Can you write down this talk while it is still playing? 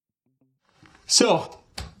So,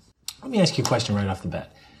 let me ask you a question right off the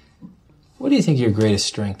bat. What do you think are your greatest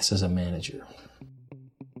strengths as a manager?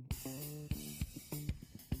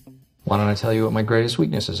 Why don't I tell you what my greatest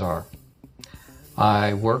weaknesses are?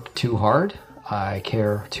 I work too hard, I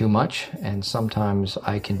care too much, and sometimes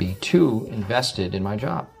I can be too invested in my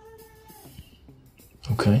job.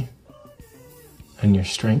 Okay. And your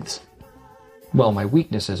strengths? Well, my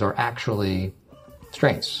weaknesses are actually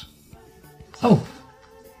strengths. Oh.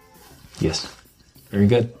 Yes. Very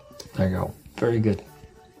good. There you go. Very good.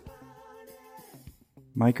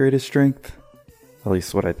 My greatest strength, at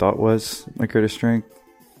least what I thought was my greatest strength,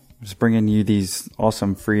 was bringing you these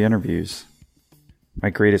awesome free interviews. My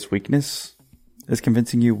greatest weakness is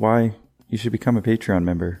convincing you why you should become a Patreon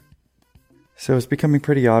member. So it's becoming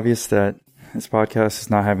pretty obvious that this podcast is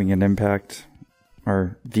not having an impact,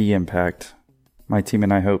 or the impact my team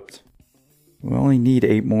and I hoped. We only need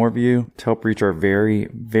 8 more of you to help reach our very,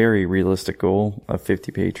 very realistic goal of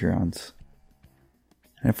 50 Patreons.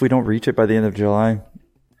 And if we don't reach it by the end of July,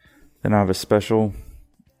 then I have a special,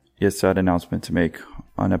 yet sad announcement to make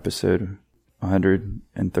on episode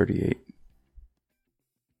 138.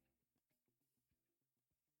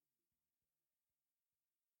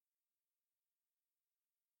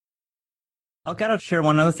 I've got to share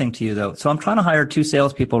one other thing to you, though. So I'm trying to hire 2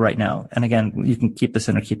 salespeople right now. And again, you can keep this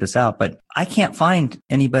in or keep this out, but I can't find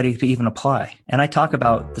anybody to even apply. And I talk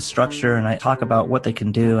about the structure and I talk about what they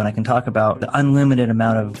can do. And I can talk about the unlimited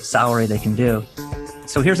amount of salary they can do.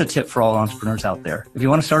 So here's a tip for all entrepreneurs out there. If you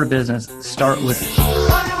want to start a business, start with...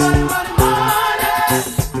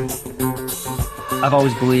 I've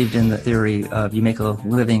always believed in the theory of you make a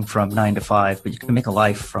living from 9 to 5, but you can make a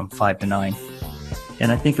life from 5 to 9.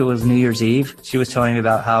 And I think it was New Year's Eve. She was telling me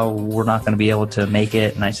about how we're not going to be able to make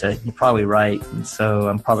it. And I said, you're probably right. And so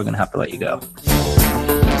I'm probably going to have to let you go.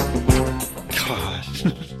 Gosh.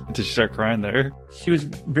 Did she start crying there? She was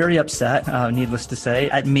very upset, needless to say,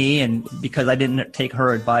 at me, and because I didn't take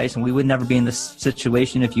her advice, and we would never be in this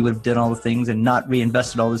situation if you would have done all the things and not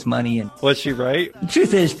reinvested all this money. And was she right? The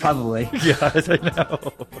truth is, probably. Yes, I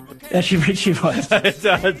know. Yeah, she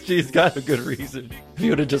was. She's got a good reason. If you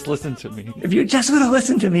would have just listened to me. If you just would have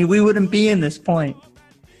listened to me, we wouldn't be in this point.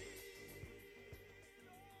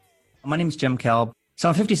 My name is Jim Kalb. So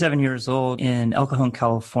I'm 57 years old in El Cajon,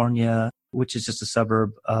 California, which is just a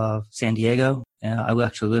suburb of San Diego. I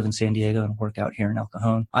actually live in San Diego and work out here in El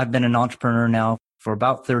Cajon. I've been an entrepreneur now for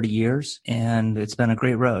about 30 years, and it's been a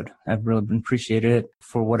great road. I've really appreciated it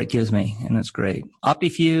for what it gives me, and it's great.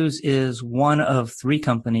 OptiFuse is one of 3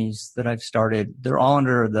 companies that I've started. They're all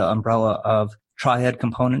under the umbrella of Triad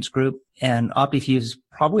Components Group, and OptiFuse is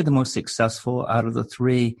probably the most successful out of the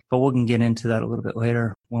 3, but we can get into that a little bit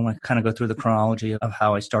later when we kind of go through the chronology of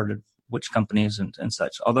how I started which companies and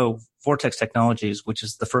such. Although Vortex Technologies, which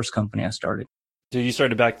is the first company I started. So you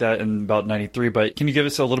started back that in about 93, but can you give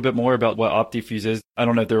us a little bit more about what OptiFuse is? I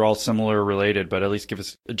don't know if they're all similar or related, but at least give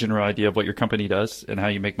us a general idea of what your company does and how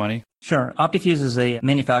you make money. Sure. OptiFuse is a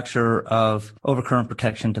manufacturer of overcurrent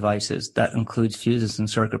protection devices that includes fuses and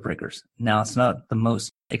circuit breakers. Now, it's not the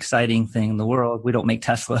most exciting thing in the world. We don't make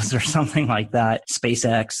Teslas or something like that,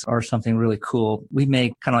 SpaceX or something really cool. We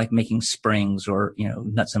make kind of like making springs or,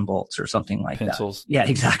 nuts and bolts or something like Pencils. that. Yeah,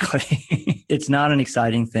 exactly. It's not an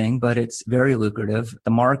exciting thing, but it's very lucrative.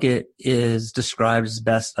 The market is described as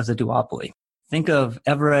best as a duopoly. Think of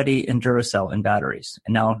Eveready and Duracell in batteries.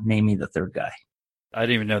 And now name me the third guy. I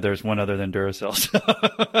didn't even know there's one other than Duracell.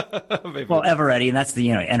 Well, Eveready, and that's the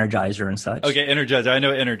Energizer and such. Okay, Energizer. I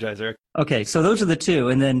know Energizer. Okay, so those are the 2,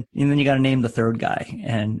 and then you got to name the third guy,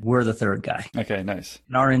 and we're the third guy. Okay, nice.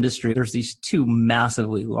 In our industry, there's these 2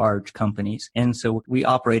 massively large companies, and so we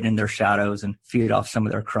operate in their shadows and feed off some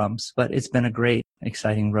of their crumbs. But it's been a great,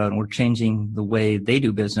 exciting road, and we're changing the way they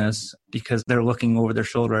do business because they're looking over their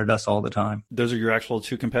shoulder at us all the time. Those are your actual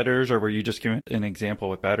 2 competitors, or were you just giving an example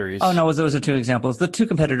with batteries? Oh, no, those are 2 examples. The 2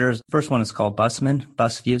 competitors, first one is called Bussmann,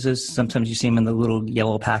 Bus Fuses. Sometimes you see them in the little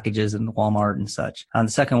yellow packages in Walmart and such. And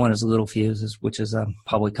the second one is Little Fuses, which is a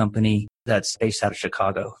public company that's based out of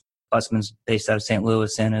Chicago. Bussmann's based out of St.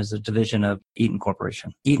 Louis and is a division of Eaton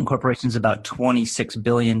Corporation. Eaton Corporation is about $26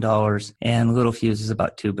 billion and Little Fuse is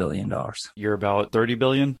about $2 billion. You're about 30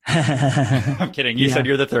 billion? I'm kidding. You said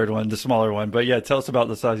you're the third one, the smaller one. But yeah, tell us about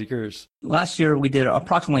the size of yours. Last year, we did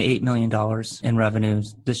approximately $8 million in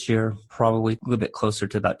revenues. This year, probably a little bit closer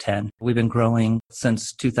to about 10. We've been growing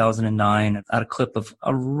since 2009 at a clip of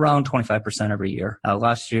around 25% every year.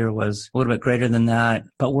 Last year was a little bit greater than that,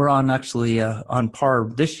 but we're on actually on par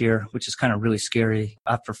this year year, which is kind of really scary.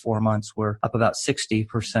 After 4 months, we're up about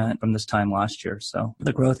 60% from this time last year. So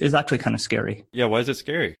the growth is actually kind of scary. Yeah, why is it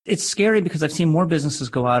scary? It's scary because I've seen more businesses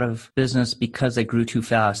go out of business because they grew too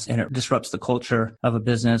fast, and it disrupts the culture of a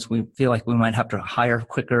business. We feel like we might have to hire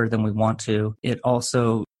quicker than we want to. It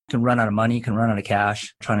also can run out of money, can run out of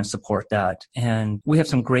cash trying to support that. And we have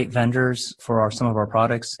some great vendors for some of our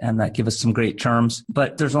products, and that give us some great terms,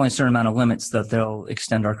 but there's only a certain amount of limits that they'll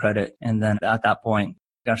extend our credit. And then at that point,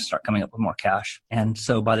 we got to start coming up with more cash. And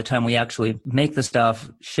so by the time we actually make the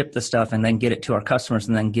stuff, ship the stuff, and then get it to our customers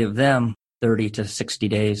and then give them 30 to 60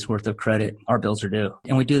 days worth of credit, our bills are due.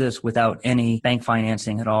 And we do this without any bank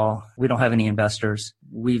financing at all. We don't have any investors.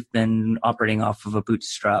 We've been operating off of a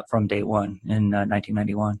bootstrap from day one in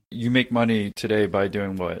 1991. You make money today by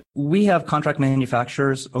doing what? We have contract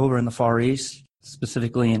manufacturers over in the Far East,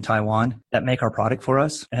 specifically in Taiwan, that make our product for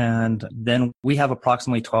us. And then we have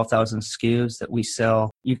approximately 12,000 SKUs that we sell.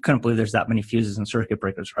 You couldn't believe there's that many fuses and circuit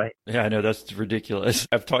breakers, right? Yeah, I know. That's ridiculous.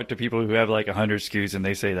 I've talked to people who have like 100 SKUs and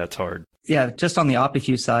they say that's hard. Yeah, just on the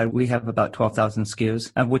OptiFuse side, we have about 12,000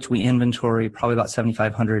 SKUs, of which we inventory probably about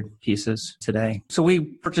 7,500 pieces today. So we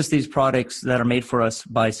purchase these products that are made for us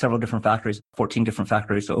by several different factories, 14 different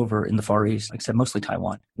factories over in the Far East, like I said, mostly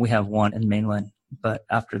Taiwan. We have one in mainland, but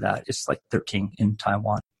after that, it's like 13 in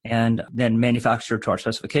Taiwan. And then manufacture to our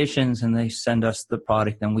specifications, and they send us the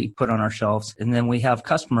product and we put on our shelves. And then we have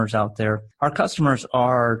customers out there. Our customers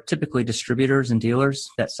are typically distributors and dealers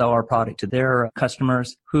that sell our product to their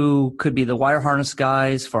customers, who could be the wire harness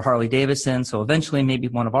guys for Harley Davidson. So eventually maybe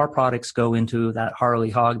one of our products go into that Harley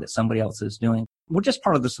hog that somebody else is doing. We're just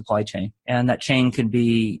part of the supply chain. And that chain could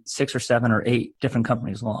be 6 or 7 or 8 different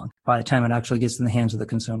companies long by the time it actually gets in the hands of the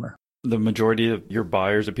consumer. The majority of your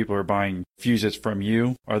buyers and people who are buying fuses from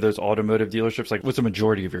you, are those automotive dealerships? Like, what's the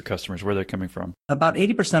majority of your customers? Where are they coming from? About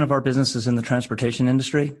 80% of our business is in the transportation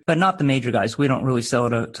industry, but not the major guys. We don't really sell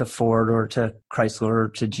to Ford or to Chrysler or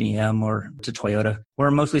to GM or to Toyota. We're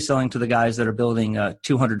mostly selling to the guys that are building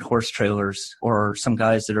 200 horse trailers, or some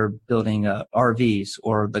guys that are building RVs,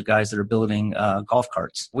 or the guys that are building golf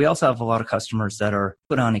carts. We also have a lot of customers that are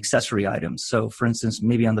put on accessory items. So for instance,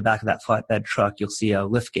 maybe on the back of that flatbed truck, you'll see a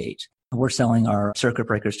lift gate. We're selling our circuit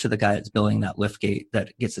breakers to the guy that's building that lift gate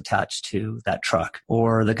that gets attached to that truck,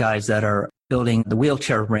 or the guys that are building the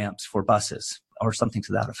wheelchair ramps for buses, or something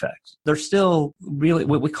to that effect. They're still really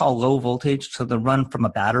what we call low voltage, so they run from a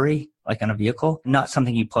battery, like on a vehicle, not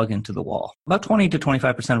something you plug into the wall. About 20 to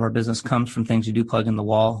 25% of our business comes from things you do plug in the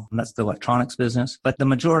wall, and that's the electronics business. But the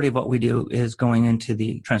majority of what we do is going into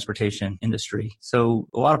the transportation industry. So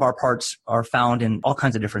a lot of our parts are found in all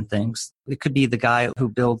kinds of different things. It could be the guy who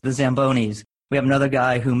built the Zambonis. We have another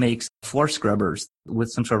guy who makes floor scrubbers with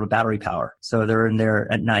some sort of a battery power. So they're in there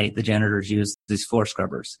at night. The janitors use these floor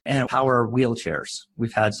scrubbers and power wheelchairs.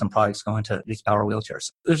 We've had some products go into these power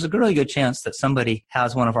wheelchairs. There's a really good chance that somebody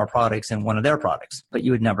has one of our products in one of their products, but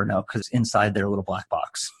you would never know because it's inside their little black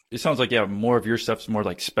box. It sounds like, yeah, more of your stuff's more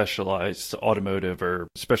like specialized automotive or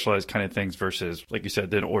specialized kind of things versus, like you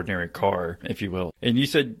said, an ordinary car, if you will. And you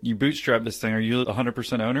said you bootstrap this thing. Are you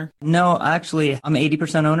 100% owner? No, actually, I'm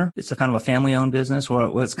 80% owner. It's a kind of a family-owned business,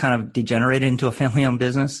 or it's kind of degenerated into a family-owned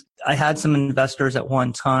business. I had some investors at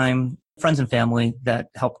one time, friends and family, that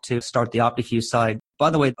helped to start the OptiFuse side. By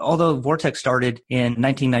the way, although Vortex started in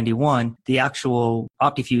 1991, the actual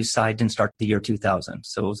OptiFuse side didn't start the year 2000.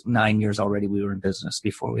 So it was 9 years already we were in business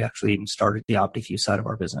before we actually even started the OptiFuse side of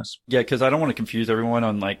our business. Yeah, because I don't want to confuse everyone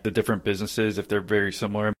on like the different businesses if they're very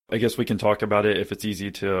similar. I guess we can talk about it if it's easy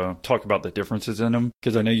to talk about the differences in them.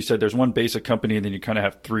 Because I know you said there's one basic company and then you kind of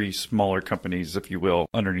have 3 smaller companies, if you will,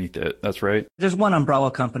 underneath it. That's right? There's one umbrella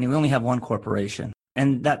company. We only have one corporation.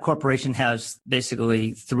 And that corporation has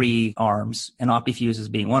basically 3 arms, and OptiFuse is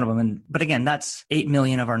being one of them. But again, that's $8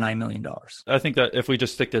 million of our $9 million. I think that if we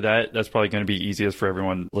just stick to that, that's probably going to be easiest for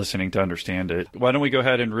everyone listening to understand it. Why don't we go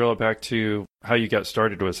ahead and reel it back to how you got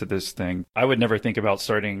started with this thing? I would never think about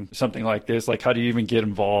starting something like this. Like, how do you even get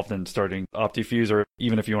involved in starting OptiFuse? Or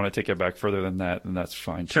even if you want to take it back further than that, then that's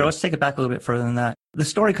fine. Sure, let's take it back a little bit further than that. The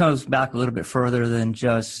story comes back a little bit further than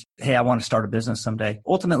just, hey, I want to start a business someday.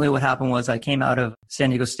 Ultimately, what happened was I came out of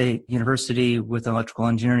San Diego State University with an electrical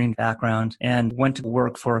engineering background and went to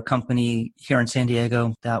work for a company here in San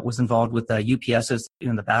Diego that was involved with the UPSs,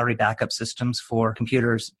 the battery backup systems for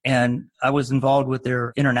computers. And I was involved with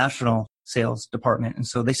their international sales department. And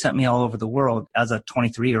so they sent me all over the world as a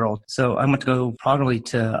 23-year-old. So I went to go probably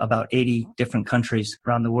to about 80 different countries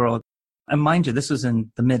around the world. And mind you, this was in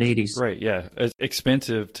the mid-'80s. Right, yeah. It's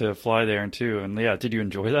expensive to fly there, and yeah, did you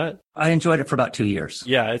enjoy that? I enjoyed it for about 2 years.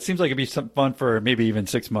 Yeah, it seems like it'd be some fun for maybe even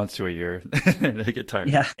 6 months to a year. They get tired.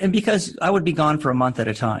 Yeah. And because I would be gone for a month at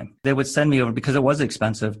a time, they would send me over because it was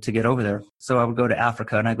expensive to get over there. So I would go to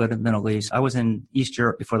Africa and I'd go to the Middle East. I was in East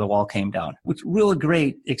Europe before the wall came down, which really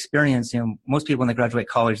great experience. Most people when they graduate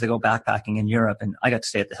college, they go backpacking in Europe, and I got to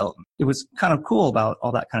stay at the Hilton. It was kind of cool about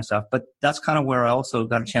all that kind of stuff. But that's kind of where I also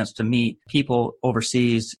got a chance to meet people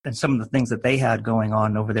overseas and some of the things that they had going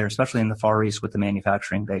on over there, especially in the Far East with the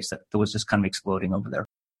manufacturing base that was just kind of exploding over there.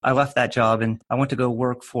 I left that job and I went to go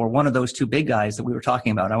work for one of those two big guys that we were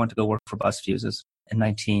talking about. I went to go work for Bus Fuses in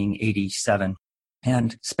 1987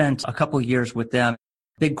 and spent a couple of years with them.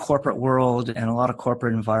 Big corporate world and a lot of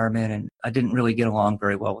corporate environment, and I didn't really get along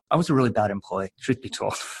very well. I was a really bad employee, truth be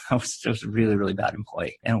told. I was a really, really bad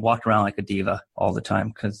employee and walked around like a diva all the time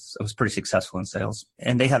because I was pretty successful in sales.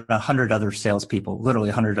 And they had 100 other salespeople, literally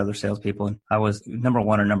 100 other salespeople. And I was number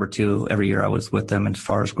one or number two every year I was with them as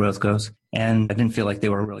far as growth goes. And I didn't feel like they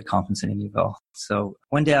were really compensating me well. So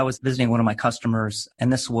one day I was visiting one of my customers,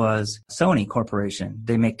 and this was Sony Corporation.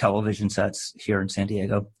 They make television sets here in San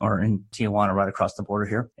Diego or in Tijuana, right across the border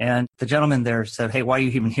here. And the gentleman there said, "Hey, why are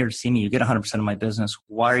you even here to see me? You get 100% of my business.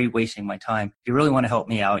 Why are you wasting my time? If you really want to help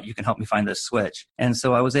me out, you can help me find this switch." And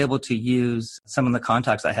so I was able to use some of the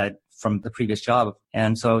contacts I had from the previous job.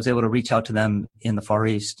 And so I was able to reach out to them in the Far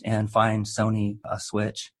East and find Sony a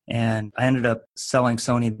switch. And I ended up selling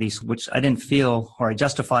Sony these, which I didn't feel, or I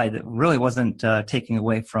justified that really wasn't taking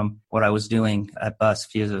away from what I was doing at Bus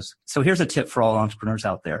Fuses. So here's a tip for all entrepreneurs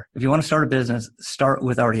out there. If you want to start a business, start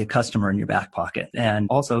with already a customer in your back pocket, and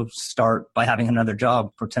also start by having another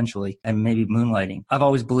job potentially and maybe moonlighting. I've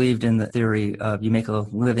always believed in the theory of you make a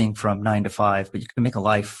living from 9 to 5, but you can make a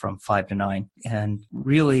life from 5 to 9. And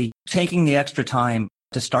really taking the extra time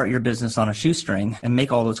to start your business on a shoestring and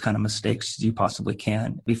make all those kind of mistakes you possibly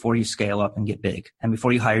can before you scale up and get big, and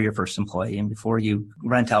before you hire your first employee, and before you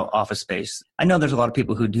rent out office space. I know there's a lot of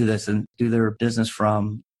people who do this and do their business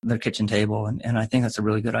from their kitchen table. And I think that's a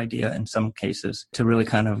really good idea in some cases to really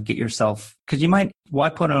kind of get yourself, because why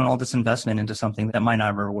put on all this investment into something that might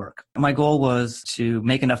never work? My goal was to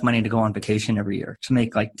make enough money to go on vacation every year, to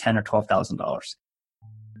make like $10,000 or $12,000.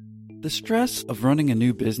 The stress of running a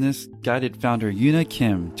new business guided founder Yuna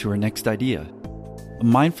Kim to her next idea, a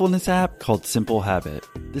mindfulness app called Simple Habit.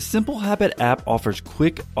 The Simple Habit app offers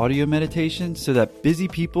quick audio meditation so that busy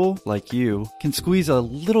people like you can squeeze a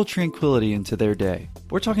little tranquility into their day.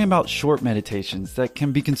 We're talking about short meditations that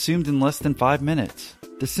can be consumed in less than 5 minutes.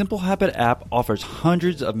 The Simple Habit app offers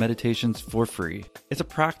hundreds of meditations for free. It's a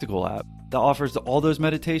practical app that offers all those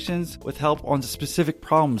meditations with help on the specific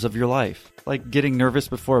problems of your life, like getting nervous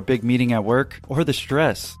before a big meeting at work or the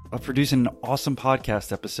stress of producing an awesome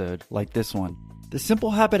podcast episode like this one. The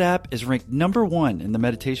Simple Habit app is ranked number 1 in the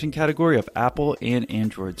meditation category of Apple and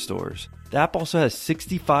Android stores. The app also has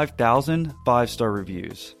 65,000 5-star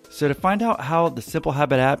reviews. So to find out how the Simple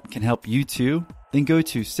Habit app can help you too, then go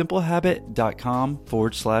to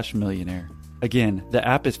simplehabit.com/millionaire. Again, the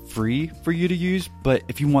app is free for you to use, but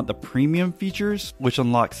if you want the premium features, which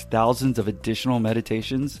unlocks thousands of additional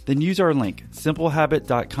meditations, then use our link,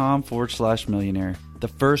 simplehabit.com/millionaire. The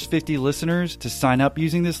first 50 listeners to sign up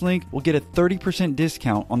using this link will get a 30%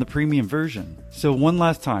 discount on the premium version. So one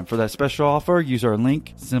last time, for that special offer, use our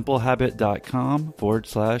link,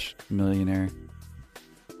 simplehabit.com/millionaire.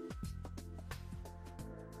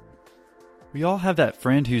 We all have that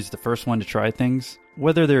friend who's the first one to try things,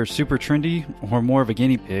 whether they're super trendy or more of a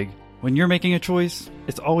guinea pig. When you're making a choice,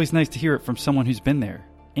 it's always nice to hear it from someone who's been there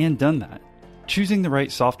and done that. Choosing the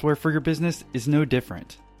right software for your business is no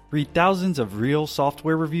different. Read thousands of real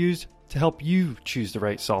software reviews to help you choose the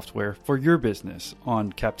right software for your business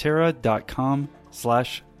on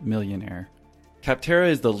Capterra.com/millionaire. Capterra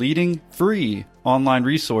is the leading free online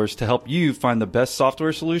resource to help you find the best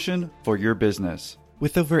software solution for your business.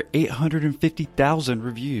 With over 850,000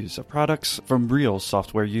 reviews of products from real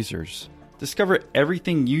software users. Discover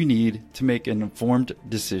everything you need to make an informed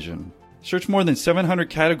decision. Search more than 700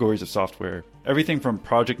 categories of software, everything from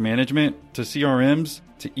project management to CRMs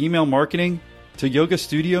to email marketing to yoga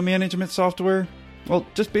studio management software. Well,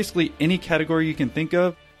 just basically any category you can think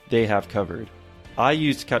of, they have covered. I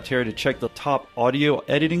used Capterra to check the top audio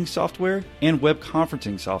editing software and web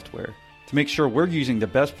conferencing software to make sure we're using the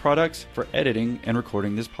best products for editing and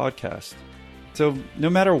recording this podcast. So no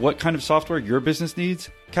matter what kind of software your business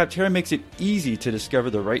needs, Capterra makes it easy to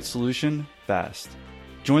discover the right solution fast.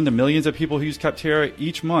 Join the millions of people who use Capterra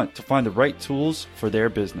each month to find the right tools for their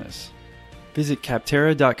business. Visit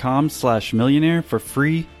Capterra.com/millionaire for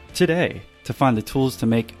free today to find the tools to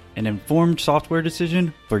make an informed software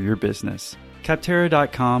decision for your business.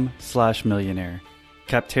 Capterra.com/millionaire.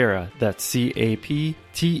 Capterra, that's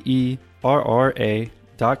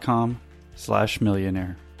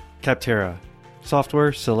CAPTERRA.com/millionaire. Capterra,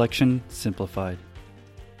 software selection simplified.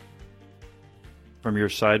 From your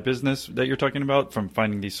side business that you're talking about, from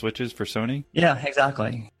finding these switches for Sony? Yeah,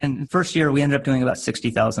 exactly. And the first year, we ended up doing about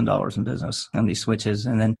 $60,000 in business on these switches.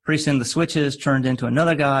 And then pretty soon the switches turned into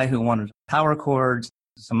another guy who wanted power cords,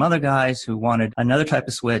 some other guys who wanted another type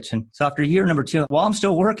of switch. And so after year number 2, while I'm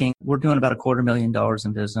still working, we're doing about $250,000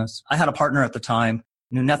 in business. I had a partner at the time,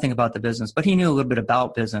 knew nothing about the business, but he knew a little bit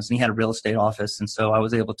about business, and he had a real estate office. And so I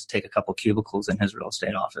was able to take a couple cubicles in his real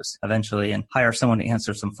estate office eventually and hire someone to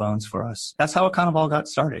answer some phones for us. That's how it kind of all got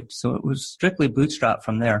started. So it was strictly bootstrapped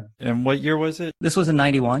from there. And what year was it? This was in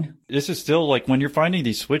 91. This is still like when you're finding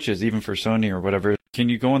these switches, even for Sony or whatever, can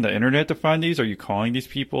you go on the internet to find these? Are you calling these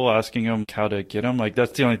people, asking them how to get them? Like,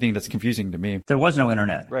 that's the only thing that's confusing to me. There was no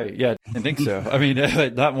internet. Right. Yeah, I think so. I mean,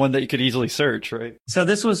 not one that you could easily search, right? So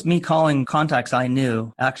this was me calling contacts I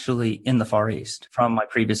knew actually in the Far East from my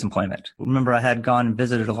previous employment. Remember, I had gone and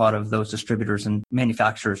visited a lot of those distributors and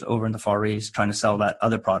manufacturers over in the Far East trying to sell that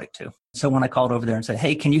other product to. So when I called over there and said,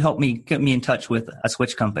 hey, can you help me get me in touch with a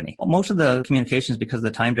switch company? Well, most of the communications, because of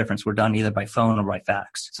the time difference, were done either by phone or by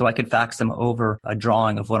fax. So I could fax them over a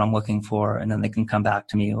drawing of what I'm looking for, and then they can come back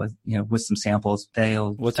to me with, with some samples.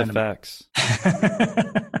 What's a fax?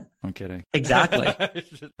 I'm kidding. Exactly.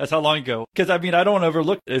 That's how long ago. Because I mean, I don't want to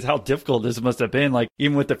overlook is how difficult this must have been. Like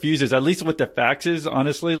even with the fuses, at least with the faxes,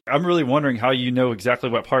 honestly, I'm really wondering how you know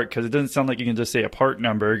exactly what part, because it doesn't sound like you can just say a part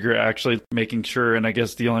number. You're actually making sure. And I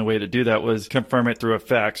guess the only way to do that was confirm it through a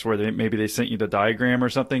fax where maybe they sent you the diagram or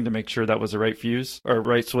something to make sure that was the right fuse or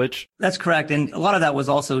right switch. That's correct. And a lot of that was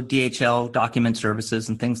also DHL document services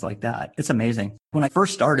and things like that. It's amazing. When I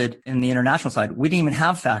first started in the international side, we didn't even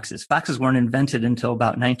have faxes. Faxes weren't invented until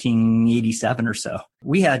about 1987 or so.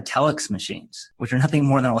 We had telex machines, which are nothing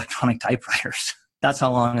more than electronic typewriters. That's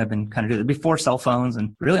how long I've been kind of doing it, before cell phones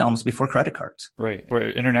and really almost before credit cards. Right. Were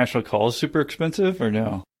international calls super expensive or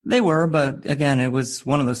no? They were, but again, it was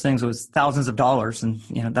one of those things. It was thousands of dollars, and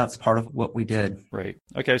that's part of what we did. Right.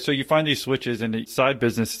 Okay, so you find these switches, and the side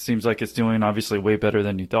business seems like it's doing obviously way better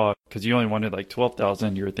than you thought, because you only wanted like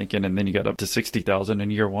 12,000, you were thinking, and then you got up to 60,000 in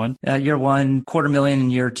year one. Year one, $250,000 in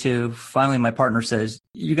year two. Finally, my partner says,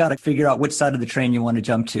 "You got to figure out which side of the train you want to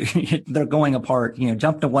jump to. They're going apart.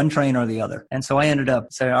 Jump to one train or the other." And so I ended up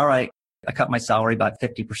saying, "All right." I cut my salary about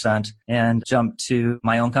 50% and jumped to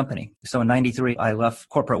my own company. So in 93, I left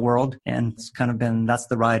corporate world, and it's kind of been, that's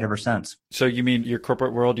the ride ever since. So you mean your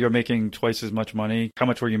corporate world, you're making twice as much money? How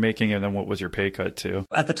much were you making, and then what was your pay cut to?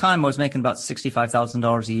 At the time, I was making about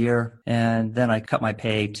 $65,000 a year, and then I cut my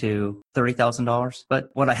pay to $30,000.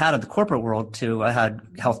 But what I had at the corporate world too, I had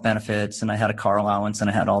health benefits, and I had a car allowance, and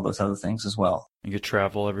I had all those other things as well. You could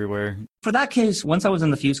travel everywhere. For that case, once I was in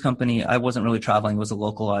the fuse company, I wasn't really traveling. It was a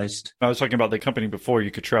localized. I was talking about the company before. You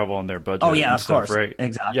could travel on their budget. Oh, yeah, of course. Right.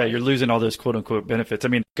 Exactly. Yeah, you're losing all those quote unquote benefits. I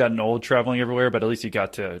mean, gotten old traveling everywhere, but at least you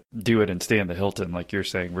got to do it and stay in the Hilton, like you're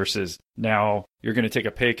saying, versus now you're going to take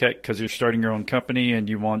a pay cut because you're starting your own company and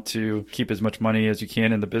you want to keep as much money as you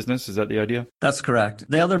can in the business. Is that the idea? That's correct.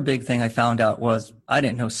 The other big thing I found out was I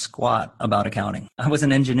didn't know squat about accounting. I was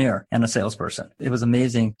an engineer and a salesperson. It was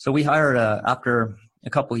amazing. So we hired after a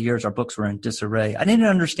couple of years, our books were in disarray. I didn't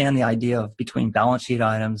understand the idea of between balance sheet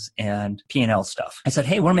items and P&L stuff. I said,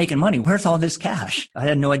 hey, we're making money. Where's all this cash? I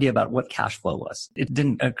had no idea about what cash flow was. It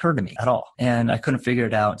didn't occur to me at all. And I couldn't figure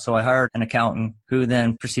it out. So I hired an accountant who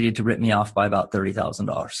then proceeded to rip me off by about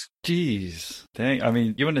 $30,000. Jeez. Dang. I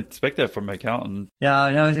mean, you wouldn't expect that from an accountant. Yeah,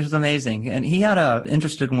 no, it was amazing. And he had an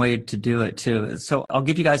interesting way to do it too. So I'll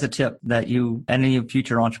give you guys a tip that any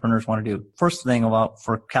future entrepreneurs want to do. First thing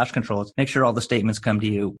for cash control is make sure all the statements come to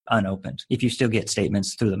you unopened. If you still get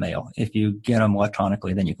statements through the mail, if you get them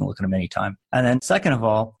electronically, then you can look at them anytime. And then second of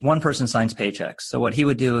all, one person signs paychecks. So what he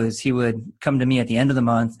would do is he would come to me at the end of the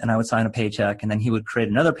month and I would sign a paycheck, and then he would create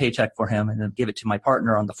another paycheck for him and then give it to my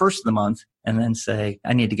partner on the first of the month and then say,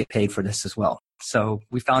 I need to get paid for this as well. So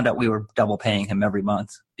we found out we were double paying him every month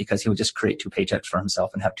because he would just create two paychecks for himself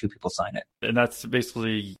and have two people sign it. And that's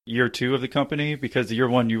basically year two of the company, because year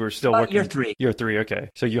one, you were still working. Year three. Year three. Okay.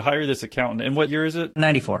 So you hire this accountant. And what year is it?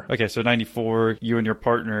 94. Okay. So 94, you and your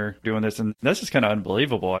partner doing this. And that's just kind of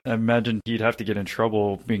unbelievable. I imagine you'd have to get in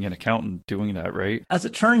trouble being an accountant doing that, right? As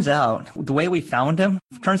it turns out, the way we found him,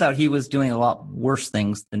 turns out he was doing a lot worse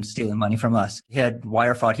things than stealing money from us. He had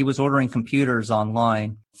wire fraud. He was ordering computers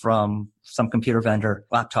online from some computer vendor,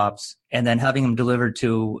 laptops, and then having them delivered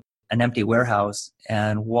to an empty warehouse.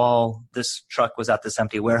 And while this truck was at this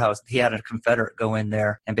empty warehouse, he had a Confederate go in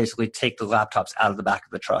there and basically take the laptops out of the back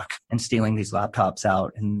of the truck and stealing these laptops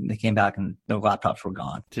out. And they came back and the laptops were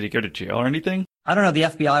gone. Did he go to jail or anything? I don't know. The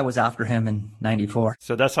FBI was after him in 94.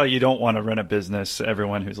 So that's how you don't want to run a business,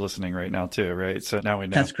 everyone who's listening right now too, right? So now we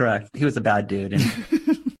know. That's correct. He was a bad dude.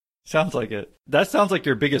 And sounds like it. That sounds like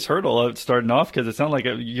your biggest hurdle of starting off, because it sounded like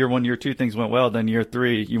year 1, year 2, things went well. Then year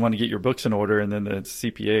 3, you want to get your books in order, and then the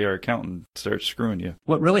CPA or accountant starts screwing you.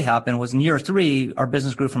 What really happened was in year 3, our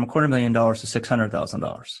business grew from $250,000 to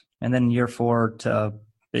 $600,000. And then year 4 to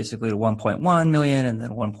basically to 1.1 million and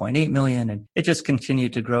then 1.8 million. And it just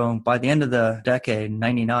continued to grow. By the end of the decade,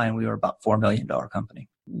 99, we were about $4 million company.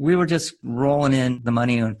 We were just rolling in the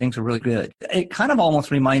money and things were really good. It kind of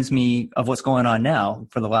almost reminds me of what's going on now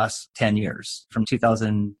for the last 10 years, from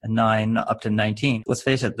 2009 up to 19. Let's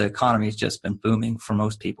face it, the economy has just been booming for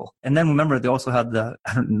most people. And then remember, they also had I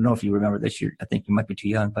don't know if you remember this year, I think you might be too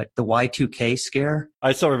young, but the Y2K scare.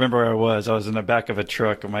 I still remember where I was. I was in the back of a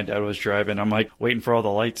truck and my dad was driving. I'm like waiting for all the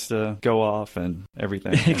lights to go off and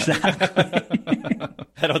everything. Exactly.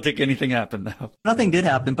 I don't think anything happened though. Nothing did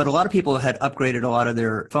happen, but a lot of people had upgraded a lot of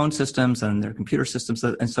their phone systems and their computer systems.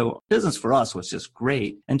 And so business for us was just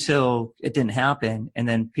great until it didn't happen. And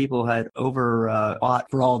then people had bought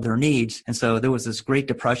for all their needs. And so there was this great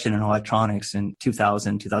depression in electronics in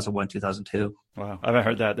 2000, 2001, 2002. Wow. I haven't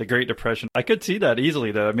heard that. The Great Depression. I could see that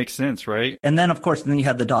easily though. It makes sense, right? And then of course, then you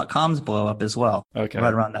had the dot-coms blow up as well. Okay.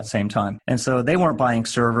 Right around that same time. And so they weren't buying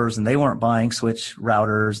servers and they weren't buying switch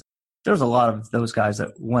routers. There was a lot of those guys that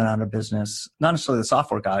went out of business, not necessarily the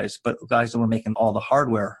software guys, but guys that were making all the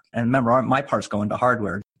hardware. And remember, my parts go into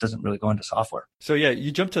hardware. It doesn't really go into software. So yeah,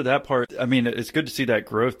 you jump to that part. I mean, it's good to see that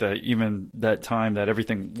growth, that even that time that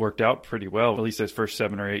everything worked out pretty well, at least those first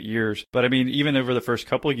 7 or 8 years. But I mean, even over the first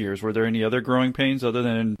couple of years, were there any other growing pains other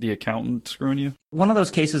than the accountant screwing you? One of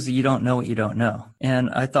those cases that you don't know what you don't know. And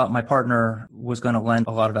I thought my partner was going to lend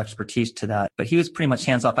a lot of expertise to that, but he was pretty much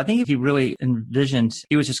hands off. I think he really envisioned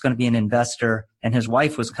he was just going to be an investor, and his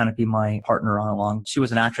wife was kind of be my partner all along. She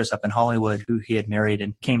was an actress up in Hollywood who he had married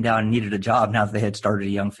and came down and needed a job now that they had started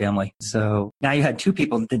a young family. So now you had two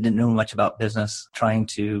people that didn't know much about business trying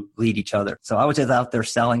to lead each other. So I was just out there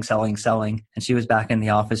selling, and she was back in the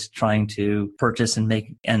office trying to purchase and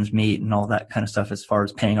make ends meet and all that kind of stuff as far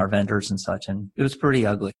as paying our vendors and such. And it was pretty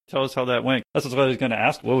ugly. Tell us how that went. That's what I was going to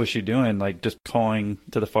ask. What was she doing? Like just calling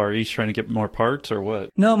to the Far East trying to get more parts or what?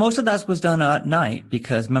 No, most of that was done at night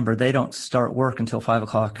because remember, they don't start work until 5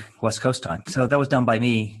 o'clock West Coast time. So that was done by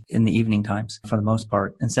me in the evening times for the most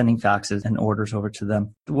part and sending faxes and orders over to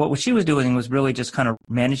them. What she was doing was really just kind of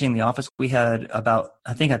managing the office. We had about,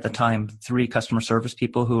 I think at the time, 3 customer service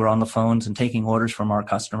people who were on the phones and taking orders from our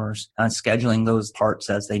customers and scheduling those parts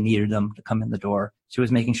as they needed them to come in the door. She was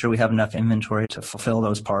making sure we have enough inventory to fulfill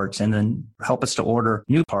those parts and then help us to order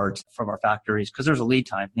new parts from our factories because there's a lead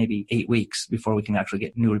time, maybe 8 weeks before we can actually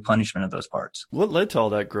get new replenishment of those parts. What led to all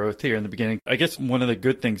that growth here in the beginning? I guess one of the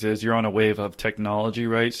good things is you're on a wave of technology,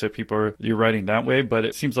 right? So you're riding that wave, but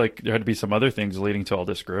it seems like there had to be some other things leading to all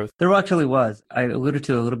this growth. There actually was. I alluded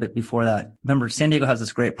to a little bit before that. Remember, San Diego has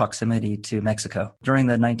this great proximity to Mexico. During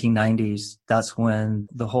the 1990s, that's when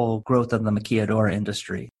the whole growth of the maquiladora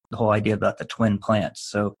industry, the whole idea about the twin plants.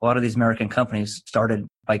 So a lot of these American companies started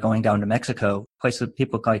by going down to Mexico, places with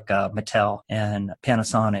people like Mattel and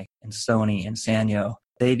Panasonic and Sony and Sanyo.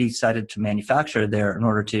 They decided to manufacture there in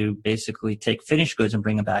order to basically take finished goods and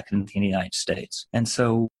bring them back into the United States. And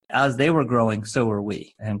so as they were growing, so were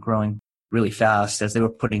we, and growing really fast as they were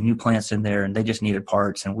putting new plants in there and they just needed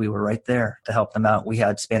parts and we were right there to help them out. We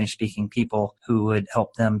had Spanish speaking people who would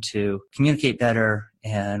help them to communicate better.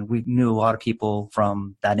 And we knew a lot of people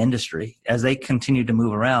from that industry. As they continued to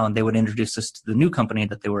move around, they would introduce us to the new company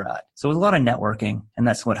that they were at. So it was a lot of networking, and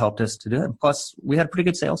that's what helped us to do it. Plus, we had a pretty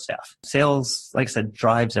good sales staff. Sales, like I said,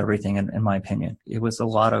 drives everything, in my opinion. It was a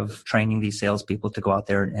lot of training these salespeople to go out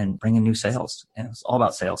there and bring in new sales. And it was all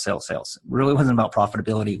about sales. It really wasn't about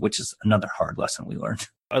profitability, which is another hard lesson we learned.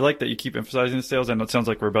 I like that you keep emphasizing the sales, and it sounds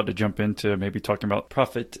like we're about to jump into maybe talking about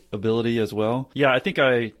profitability as well. Yeah, I think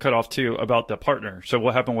I cut off too about the partner. So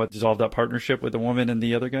what happened? What dissolved that partnership with the woman and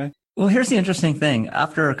the other guy? Well, here's the interesting thing.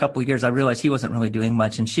 After a couple of years, I realized he wasn't really doing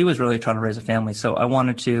much and she was really trying to raise a family. So I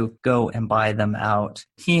wanted to go and buy them out.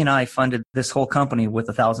 He and I funded this whole company with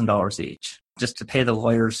 $1,000 each just to pay the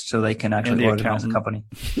lawyers so they can actually organize the company.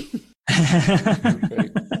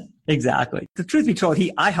 Exactly. The truth be told,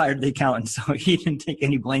 I hired the accountant, so he didn't take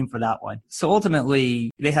any blame for that one. So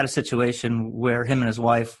ultimately, they had a situation where him and his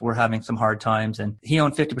wife were having some hard times, and he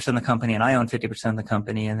owned 50% of the company and I owned 50% of the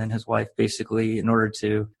company. And then his wife basically, in order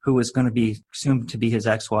to, who was going to be soon to be his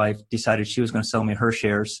ex-wife, decided she was going to sell me her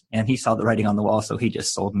shares. And he saw the writing on the wall, so he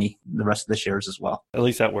just sold me the rest of the shares as well. At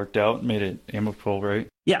least that worked out, made it amicable, right?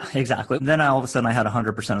 Yeah, exactly. Then all of a sudden I had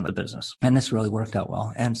 100% of the business, and this really worked out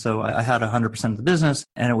well. And so I had 100% of the business,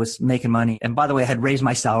 and it was making money. And by the way, I had raised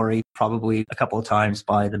my salary probably a couple of times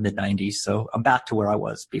by the mid 90s. So I'm back to where I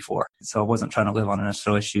was before. So I wasn't trying to live on a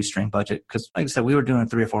necessarily shoestring budget because, like I said, we were doing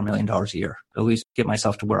 $3 or $4 million a year, at least get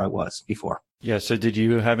myself to where I was before. Yeah. So did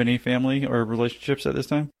you have any family or relationships at this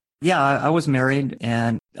time? Yeah, I was married,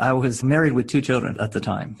 and I was married with 2 children at the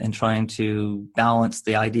time, and trying to balance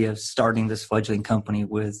the idea of starting this fledgling company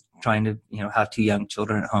with trying to, have 2 young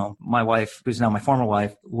children at home. My wife, who's now my former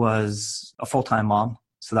wife, was a full-time mom.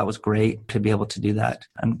 So that was great to be able to do that.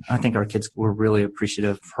 And I think our kids were really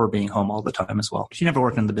appreciative of her being home all the time as well. She never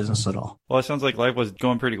worked in the business at all. Well, it sounds like life was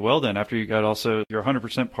going pretty well then after you got also your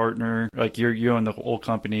 100% partner, like you own the whole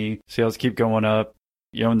company, sales keep going up.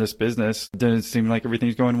 You own this business. Doesn't it seem like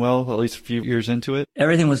everything's going well, at least a few years into it?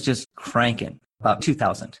 Everything was just cranking. About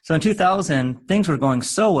 2000. So in 2000, things were going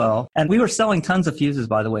so well. And we were selling tons of fuses,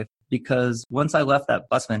 by the way, because once I left that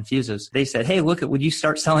Bussmann Fuses, they said, hey, would you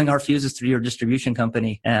start selling our fuses through your distribution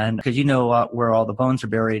company? And because where all the bones are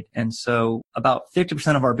buried. And so about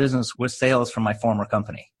 50% of our business was sales from my former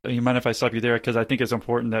company. You mind if I stop you there? Because I think it's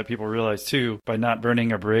important that people realize too, by not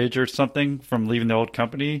burning a bridge or something from leaving the old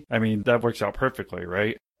company, I mean, that works out perfectly,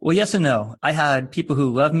 right? Well, yes and no. I had people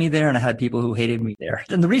who loved me there and I had people who hated me there.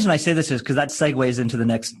 And the reason I say this is because that segues into the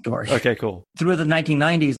next story. Okay, cool. Through the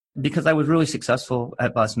 1990s, because I was really successful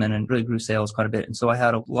at Bussmann and really grew sales quite a bit. And so I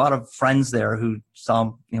had a lot of friends there who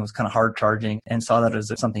saw, it was kind of hard charging and saw that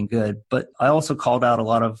as something good. But I also called out a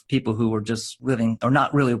lot of people who were just living or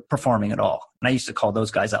not really performing at all. And I used to call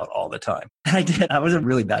those guys out all the time. And I did. I was a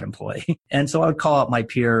really bad employee. And so I would call out my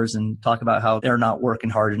peers and talk about how they're not working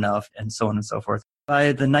hard enough and so on and so forth.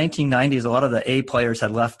 By the 1990s, a lot of the A players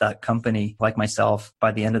had left that company, like myself,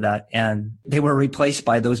 by the end of that. And they were replaced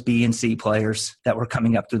by those B and C players that were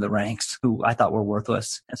coming up through the ranks who I thought were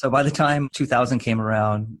worthless. And so by the time 2000 came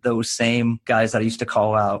around, those same guys that I used to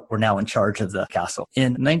call out were now in charge of the castle.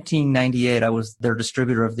 In 1998, I was their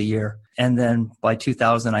distributor of the year. And then by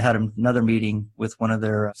 2000, I had another meeting with one of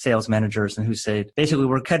their sales managers and who said, basically,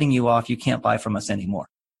 we're cutting you off. You can't buy from us anymore.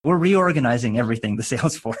 We're reorganizing everything, the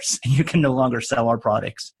sales force, and you can no longer sell our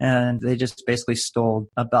products. And they just basically stole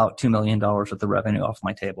about $2 million worth of revenue off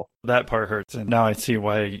my table. That part hurts. And now I see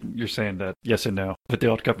why you're saying that yes and no with the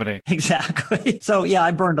old company. Exactly. So yeah, I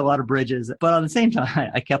burned a lot of bridges, but at the same time,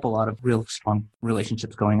 I kept a lot of real strong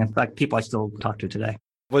relationships going. In fact, people I still talk to today.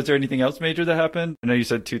 Was there anything else major that happened? I know you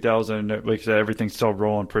said 2000, like you said, everything's still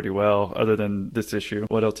rolling pretty well other than this issue.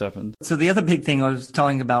 What else happened? So the other big thing I was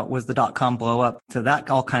telling about was the .com blow up. So that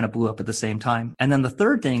all kind of blew up at the same time. And then the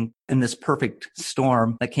third thing in this perfect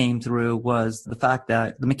storm that came through was the fact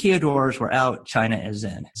that the maquiladoras were out, China is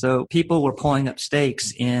in. So people were pulling up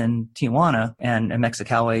stakes in Tijuana and in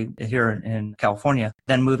Mexicali here in California,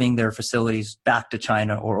 then moving their facilities back to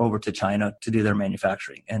China or over to China to do their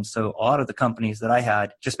manufacturing. And so a lot of the companies that I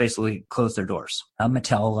had just basically closed their doors.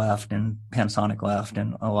 Mattel left and Panasonic left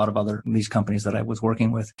and a lot of these companies that I was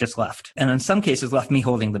working with just left. And in some cases left me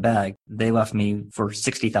holding the bag. They left me for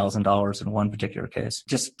 $60,000 in one particular case.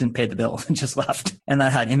 Just didn't pay the bill and just left. And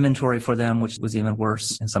I had inventory for them, which was even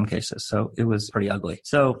worse in some cases. So it was pretty ugly.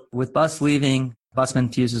 So with Bussmann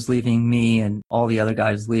Fuses leaving me and all the other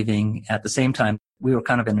guys leaving at the same time, we were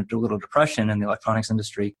kind of in a little depression in the electronics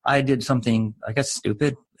industry. I did something, I guess,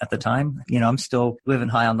 stupid at the time. I'm still living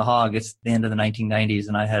high on the hog. It's the end of the 1990s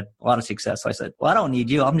and I had a lot of success. So I said, well, I don't need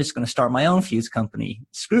you. I'm just going to start my own fuse company.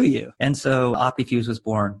 Screw you. And so OptiFuse was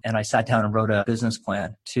born and I sat down and wrote a business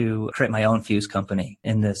plan to create my own fuse company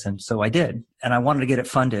in this. And so I did. And I wanted to get it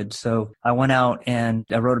funded. So I went out and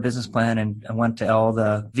I wrote a business plan and I went to all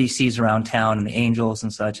the VCs around town and the angels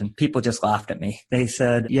and such. And people just laughed at me. They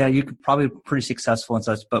said, yeah, you could probably be pretty successful and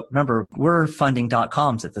such. But remember, we're funding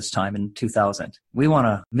 .coms at this time in 2000. We want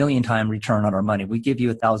a $1 million time return on our money. We give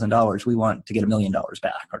you $1,000. We want to get $1 million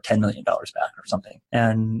back or $10 million back or something.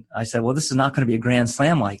 And I said, well, this is not going to be a grand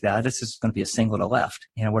slam like that. This is going to be a single to left,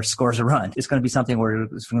 where scores are run. It's going to be something where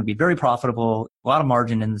it's going to be very profitable, a lot of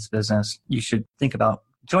margin in this business. You should think about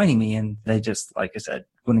joining me. And they just, like I said,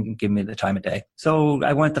 wouldn't give me the time of day. So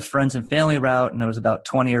I went the friends and family route and there was about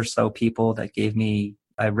 20 or so people that gave me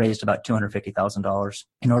I raised about $250,000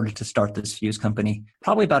 in order to start this fuse company.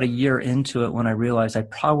 Probably about a year into it when I realized I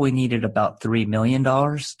probably needed about $3 million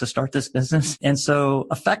to start this business. And so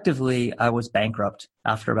effectively, I was bankrupt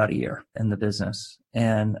after about a year in the business.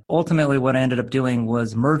 And ultimately what I ended up doing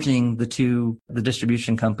was merging the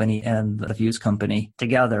distribution company and the fuse company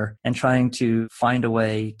together and trying to find a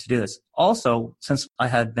way to do this. Also, since I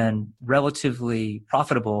had been relatively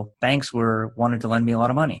profitable, banks wanted to lend me a lot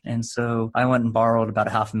of money. And so I went and borrowed about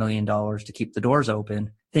 $500,000 to keep the doors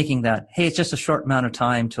open, thinking that, hey, it's just a short amount of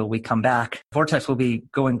time till we come back. Vortex will be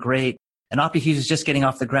going great. And OptiFuse is just getting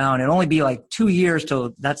off the ground. It'll only be like 2 years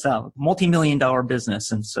till that's a multi-million-dollar business.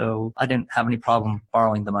 And so I didn't have any problem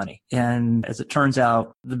borrowing the money. And as it turns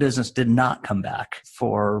out, the business did not come back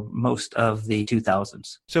for most of the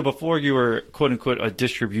 2000s. So before you were, quote unquote, a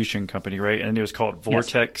distribution company, right? And it was called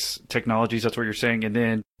Vortex Technologies. That's what you're saying. And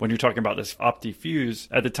then when you're talking about this OptiFuse,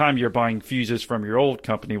 at the time you're buying fuses from your old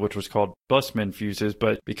company, which was called Bussmann Fuses.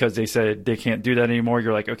 But because they said they can't do that anymore,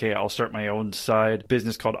 you're like, okay, I'll start my own side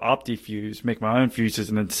business called OptiFuse, make my own fuses,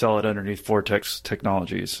 and then sell it underneath Vortex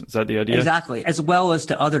Technologies. Is that the idea? Exactly. As well as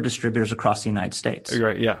to other distributors across the United States.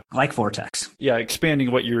 Right, yeah. Like Vortex. Yeah,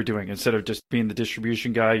 expanding what you were doing. Instead of just being the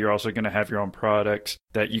distribution guy, you're also going to have your own products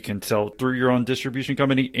that you can sell through your own distribution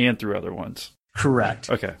company and through other ones. Correct.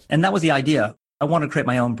 Okay. And that was the idea. I want to create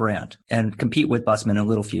my own brand and compete with Bussmann and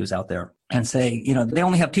Littelfuse out there and say, they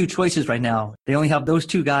only have two choices right now. They only have those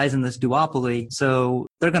two guys in this duopoly. So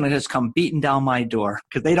they're going to just come beating down my door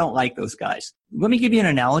because they don't like those guys. Let me give you an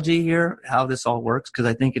analogy here, how this all works, because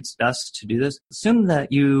I think it's best to do this. Assume that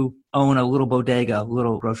you own a little bodega, a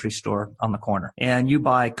little grocery store on the corner, and you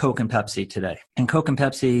buy Coke and Pepsi today. And Coke and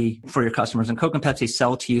Pepsi for your customers, and Coke and Pepsi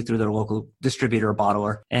sell to you through their local distributor or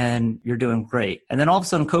bottler, and you're doing great. And then all of a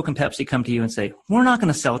sudden, Coke and Pepsi come to you and say, we're not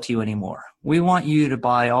going to sell to you anymore. We want you to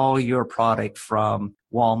buy all your product from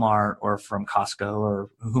Walmart or from Costco or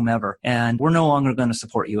whomever, and we're no longer going to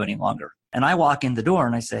support you any longer. And I walk in the door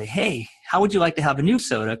and I say, hey, how would you like to have a new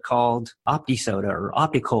soda called Opti Soda or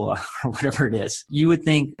Opti-Cola or whatever it is? You would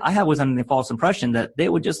think I was under the false impression that they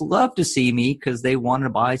would just love to see me because they wanted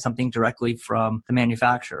to buy something directly from the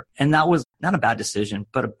manufacturer. And that was not a bad decision,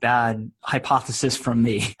 but a bad hypothesis from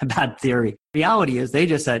me, a bad theory. Reality is they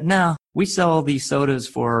just said, no, we sell these sodas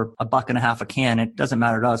for $1.50 a can. It doesn't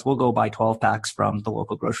matter to us. We'll go buy 12 packs from the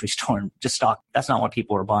local grocery store and just stock. That's not what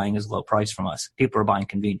people are buying is low price from us. People are buying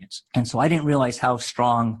convenience. And so I didn't realize how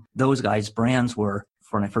strong those guys' brands were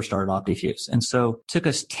when I first started OptiFuse. And so it took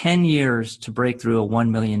us 10 years to break through a $1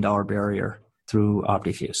 million barrier through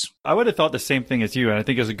OptiFuse. I would have thought the same thing as you, and I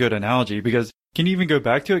think it's a good analogy because can you even go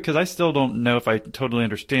back to it? Because I still don't know if I totally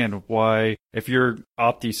understand why, if you're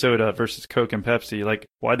Opti Soda versus Coke and Pepsi, like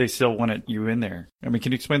why they still wanted you in there. I mean,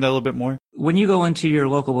 can you explain that a little bit more? When you go into your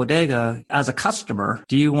local bodega as a customer,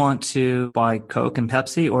 do you want to buy Coke and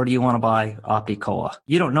Pepsi or do you want to buy Opti-Cola?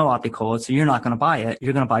 You don't know Opti-Cola, so you're not going to buy it.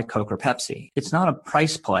 You're going to buy Coke or Pepsi. It's not a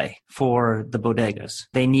price play for the bodegas.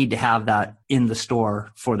 They need to have that in the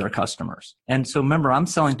store for their customers. And so remember, I'm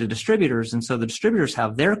selling to distributors. And so the distributors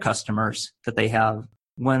have their customers that they have.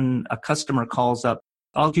 When a customer calls up,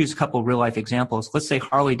 I'll use a couple of real life examples. Let's say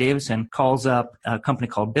Harley Davidson calls up a company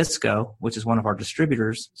called Bisco, which is one of our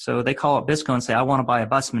distributors. So they call up Bisco and say, I want to buy a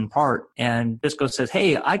Bussmann part. And Bisco says,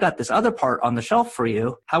 hey, I got this other part on the shelf for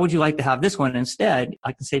you. How would you like to have this one instead?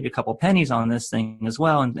 I can save you a couple of pennies on this thing as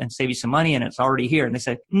well and save you some money. And it's already here. And they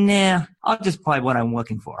said, nah, I'll just buy what I'm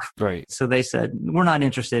looking for. Right. So they said, we're not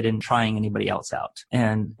interested in trying anybody else out.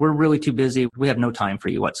 And we're really too busy. We have no time for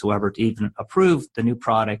you whatsoever to even approve the new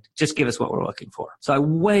product. Just give us what we're looking for. So I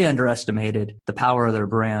way underestimated the power of their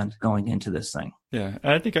brand going into this thing. Yeah,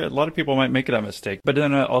 I think a lot of people might make that mistake. But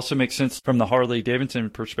then it also makes sense from the Harley Davidson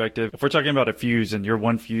perspective. If we're talking about a fuse and your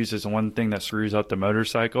one fuse is the one thing that screws up the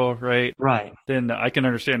motorcycle, right? Right. Then I can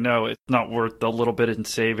understand, no, it's not worth the little bit in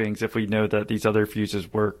savings if we know that these other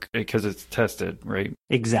fuses work because it's tested, right?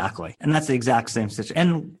 Exactly. And that's the exact same situation.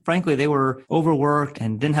 And frankly, they were overworked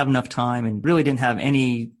and didn't have enough time and really didn't have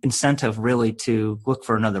any incentive really to look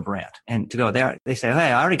for another brand and to go there. They say,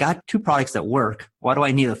 hey, I already got 2 products that work. Why do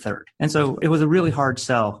I need a third? And so it was a really hard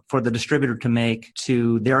sell for the distributor to make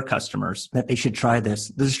to their customers that they should try this.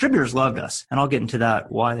 The distributors loved us, and I'll get into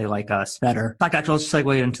that, why they like us better. In fact, actually, let's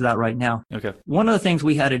segue into that right now. Okay. One of the things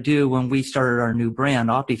we had to do when we started our new brand,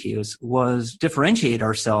 OptiFuse, was differentiate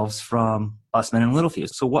ourselves from Bussmann and Littelfuse.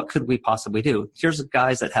 So what could we possibly do? Here's the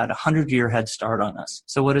guys that had a 100-year head start on us.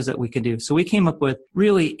 So what is it we could do? So we came up with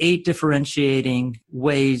really 8 differentiating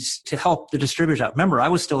ways to help the distributors out. Remember, I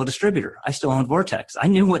was still a distributor. I still owned Vortex. I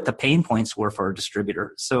knew what the pain points were for a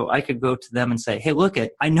distributor. So I could go to them and say, hey, look,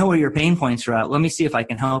 I know where your pain points are at. Let me see if I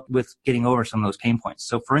can help with getting over some of those pain points.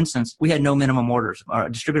 So for instance, we had no minimum orders. Our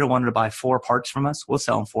distributor wanted to buy 4 parts from us. We'll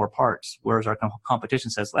sell them 4 parts. Whereas our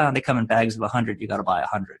competition says, well, they come in bags of 100. You got to buy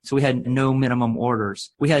 100. So we had no minimum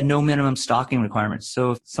orders. We had no minimum stocking requirements.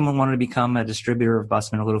 So if someone wanted to become a distributor of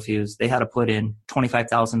Bussmann or Littelfuse, they had to put in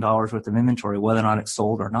 $25,000 worth of inventory, whether or not it's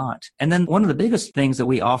sold or not. And then one of the biggest things that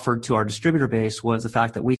we offered to our distributor base was the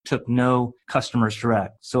fact that we took no customers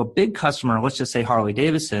direct. So a big customer, let's just say Harley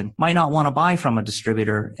Davidson, might not want to buy from a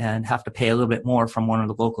distributor and have to pay a little bit more from one of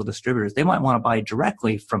the local distributors. They might want to buy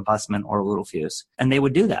directly from Bussmann or Littelfuse. And they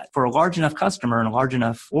would do that. For a large enough customer and a large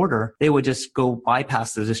enough order, they would just go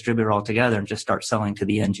bypass the distributor altogether and just start selling to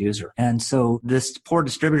the end user. And so this poor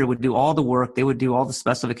distributor would do all the work. They would do all the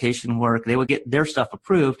specification work. They would get their stuff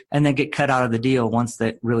approved and then get cut out of the deal once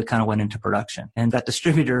that really kind of went into production. And that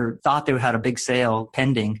distributor thought they had a big sale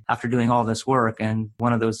pending after doing all this work. And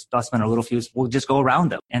one of those Bussmann or Littelfuse will just go around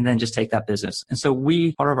them and then just take that business. And so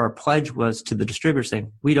part of our pledge was to the distributor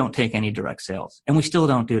saying, we don't take any direct sales. And we still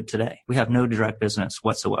don't do it today. We have no direct business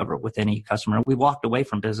whatsoever with any customer. We walked away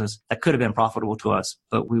from business that could have been profitable to us,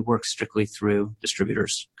 but we work strictly through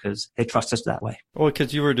distributors because they trust us that way. Well,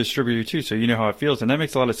 because you were a distributor too, so you know how it feels. And that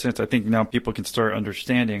makes a lot of sense. I think now people can start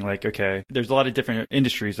understanding like, okay, there's a lot of different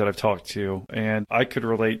industries that I've talked to, and I could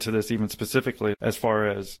relate to this even specifically as far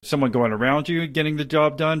as someone going around you getting the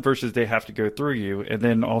job done versus they have to go through you. And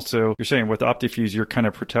then also you're saying with Optifuse, you're kind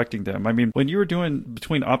of protecting them. I mean, when you were doing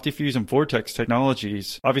between Optifuse and Vortex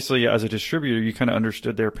Technologies, obviously as a distributor, you kind of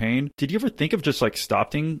understood their pain. Did you ever think of just like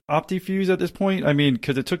stopping Optifuse at this point? I mean,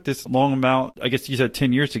 because it took this long amount, I guess you said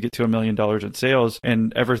 10 years to get to $1 million in sales,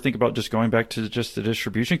 and ever think about just going back to just the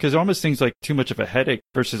distribution? Because it almost seems like too much of a headache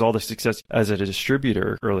versus all the success as a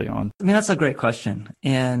distributor early on. I mean, that's a great question.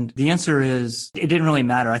 And the answer is it didn't really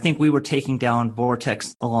matter. I think we were taking down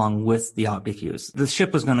Vortex along with the Optifuse. The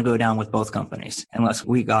ship was going to go down with both companies unless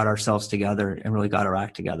we got ourselves together and really got our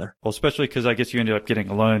act together. Well, especially because I guess you ended up getting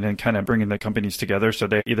a loan and kind of bringing the companies together. So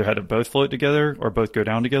they either had to both float together or both go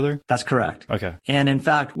down together? That's correct. Okay. And in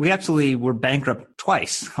fact, we actually were bankrupt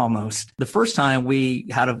twice almost. The first time we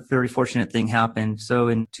had a very fortunate thing happen. So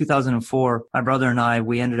in 2004, my brother and I,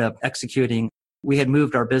 we ended up executing. We had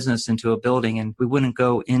moved our business into a building and we wouldn't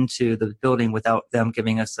go into the building without them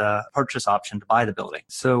giving us a purchase option to buy the building.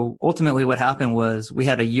 So ultimately what happened was we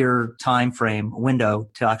had a year time frame window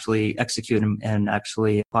to actually execute and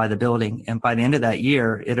actually buy the building. And by the end of that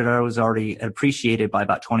year, it was already appreciated by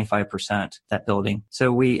about 25%, that building.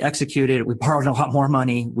 So we executed, we borrowed a lot more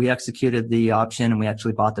money. We executed the option and we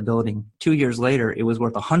actually bought the building. 2 years later, it was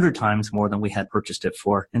worth 100 times more than we had purchased it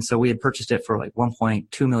for. And so we had purchased it for like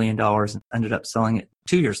 $1.2 million and ended up selling it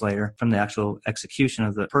 2 years later from the actual execution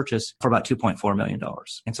of the purchase for about $2.4 million.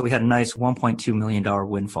 And so we had a nice $1.2 million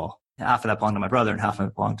windfall. Half of that belonged to my brother and half of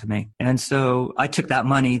it belonged to me. And so I took that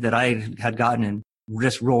money that I had gotten and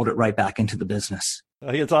just rolled it right back into the business.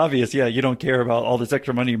 It's obvious. Yeah. You don't care about all this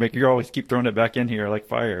extra money you make. You always keep throwing it back in here like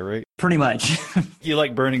fire, right? Pretty much. You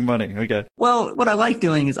like burning money. Okay. Well, what I like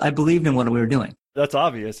doing is I believed in what we were doing. That's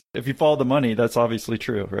obvious. If you follow the money, that's obviously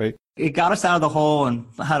true, right? It got us out of the hole and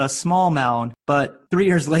had a small mound, but 3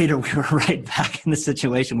 years later, we were right back in the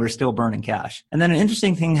situation. We were still burning cash. And then an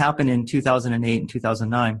interesting thing happened in 2008 and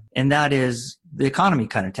 2009, and that is the economy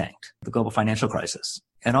kind of tanked, the global financial crisis.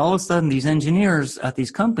 And all of a sudden, these engineers at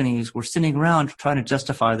these companies were sitting around trying to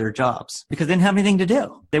justify their jobs because they didn't have anything to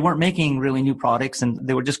do. They weren't making really new products and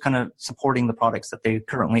they were just kind of supporting the products that they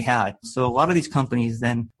currently had. So a lot of these companies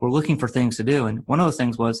then were looking for things to do. And one of those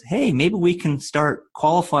things was, hey, maybe we can start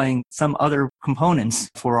qualifying some other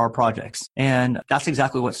components for our projects. And that's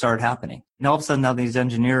exactly what started happening. And all of a sudden now these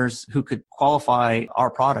engineers who could qualify our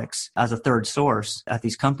products as a third source at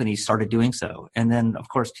these companies started doing so. And then of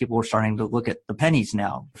course people were starting to look at the pennies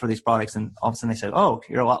now for these products. And all of a sudden they said, oh,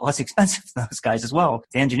 you're a lot less expensive than those guys as well.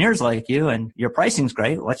 The engineers like you and your pricing's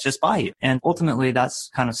great. Let's just buy you. And ultimately that's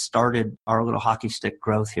kind of started our little hockey stick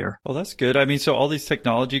growth here. Well, that's good. I mean, so all these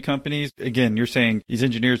technology companies, again, you're saying these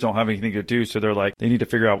engineers don't have anything to do. So they're like, they need to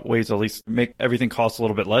figure out ways to at least make everything cost a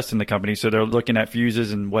little bit less in the company. So they're looking at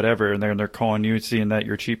fuses and whatever, and they're start calling you, seeing that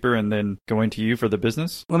you're cheaper, and then going to you for the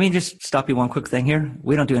business? Let me just stop you one quick thing here.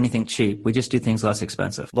 We don't do anything cheap. We just do things less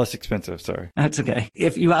expensive. Less expensive, sorry. That's okay.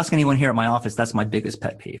 If you ask anyone here at my office, that's my biggest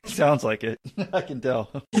pet peeve. Sounds like it. I can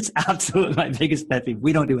tell. It's absolutely my biggest pet peeve.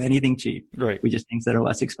 We don't do anything cheap. Right. We just things that are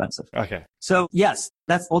less expensive. Okay. So yes,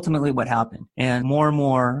 that's ultimately what happened. And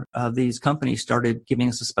more of these companies started giving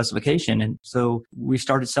us a specification. And so we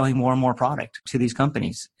started selling more and more product to these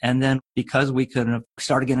companies. And then because we could have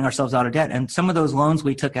started getting ourselves out of debt, and some of those loans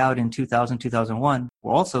we took out in 2000, 2001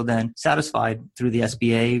 were also then satisfied through the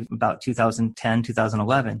SBA about 2010,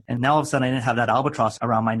 2011. And now all of a sudden I didn't have that albatross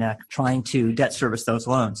around my neck trying to debt service those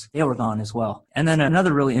loans. They were gone as well. And then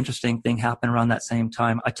another really interesting thing happened around that same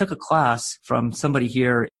time. I took a class from somebody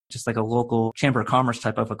here, just like a local chamber of commerce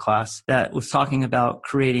type of a class that was talking about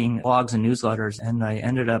creating blogs and newsletters. And I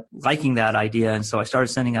ended up liking that idea. And so I started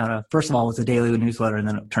sending out first of all, it was a daily newsletter, and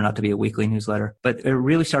then it turned out to be a weekly newsletter. But it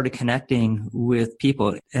really started connecting with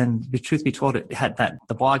people. And the truth be told,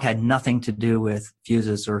 the blog had nothing to do with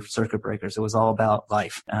fuses or circuit breakers. It was all about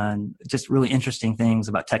life and just really interesting things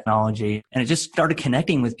about technology. And it just started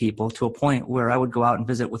connecting with people to a point where I would go out and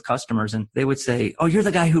visit with customers, and they would say, "Oh, you're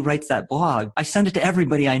the guy who writes that blog. I send it to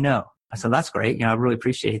everybody I know." I said, "That's great. I really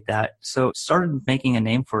appreciate that." So it started making a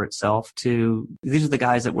name for itself these are the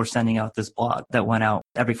guys that were sending out this blog that went out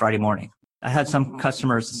every Friday morning. I had some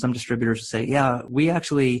customers, some distributors say, "Yeah, we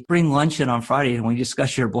actually bring lunch in on Friday and we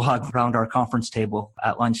discuss your blog around our conference table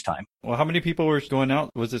at lunchtime." Well, how many people was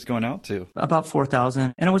this going out to? About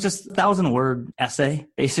 4,000. And it was just a 1,000-word essay,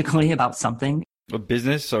 basically, about something. A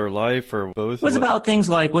business or life or both? It was about things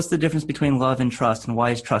like, what's the difference between love and trust, and why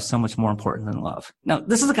is trust so much more important than love? Now,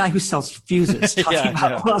 this is a guy who sells fuses, talking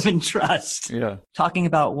about love and trust. Yeah. Talking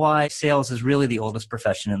about why sales is really the oldest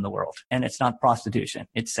profession in the world. And it's not prostitution,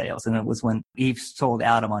 it's sales. And it was when Eve sold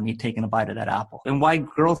Adam on Eve taking a bite of that apple. And why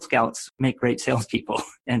Girl Scouts make great salespeople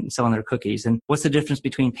and selling their cookies. And what's the difference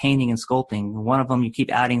between painting and sculpting? One of them, you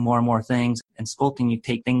keep adding more and more things, and sculpting, you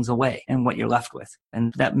take things away and what you're left with.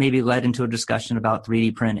 And that maybe led into a discussion about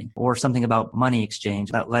 3D printing, or something about money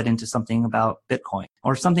exchange that led into something about Bitcoin,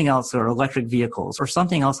 or something else, or electric vehicles, or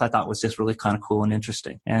something else I thought was just really kind of cool and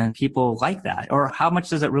interesting. And people like that. Or how much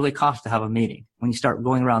does it really cost to have a meeting? When you start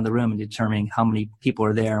going around the room and determining how many people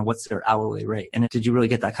are there and what's their hourly rate. And did you really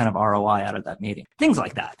get that kind of ROI out of that meeting? Things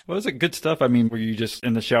like that. Well, is it good stuff? I mean, were you just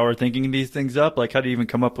in the shower thinking these things up? Like, how do you even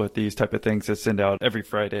come up with these type of things to send out every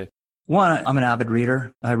Friday? One, I'm an avid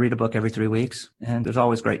reader. I read a book every 3 weeks, and there's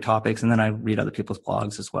always great topics. And then I read other people's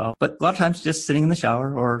blogs as well. But a lot of times just sitting in the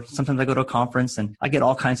shower, or sometimes I go to a conference and I get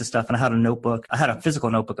all kinds of stuff. And I had a notebook. I had a physical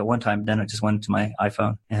notebook at one time. Then I just went to my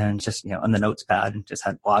iPhone and just, on the notes pad, and just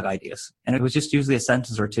had blog ideas. And it was just usually a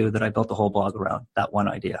sentence or two that I built the whole blog around that one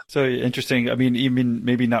idea. So interesting. I mean, even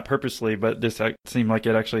maybe not purposely, but this seemed like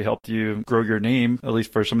it actually helped you grow your name, at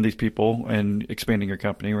least for some of these people, and expanding your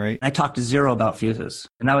company, right? I talked to zero about fuses.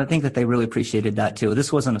 And I would think that they really appreciated that too.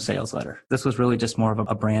 This wasn't a sales letter. This was really just more of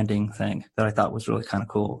a branding thing that I thought was really kind of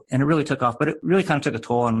cool. And it really took off, but it really kind of took a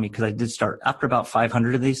toll on me, because I did start after about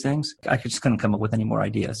 500 of these things. I just couldn't come up with any more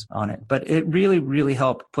ideas on it, but it really, really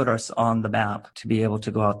helped put us on the map to be able to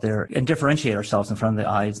go out there and differentiate ourselves in front of the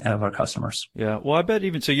eyes of our customers. Yeah. Well, I bet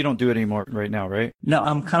even so you don't do it anymore right now, right? No,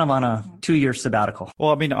 I'm kind of on a 2-year sabbatical.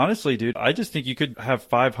 Well, I mean, honestly, dude, I just think you could have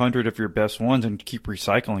 500 of your best ones and keep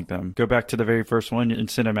recycling them. Go back to the very first one and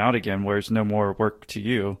send them out again, where it's no more work to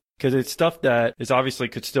you. Because it's stuff that is obviously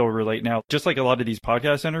could still relate now. Just like a lot of these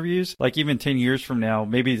podcast interviews, like even 10 years from now,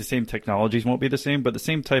 maybe the same technologies won't be the same, but the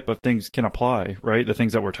same type of things can apply, right? The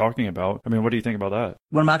things that we're talking about. I mean, what do you think about that?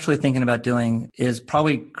 What I'm actually thinking about doing is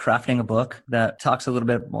probably crafting a book that talks a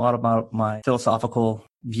lot about my philosophical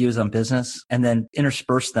views on business, and then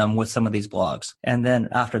intersperse them with some of these blogs. And then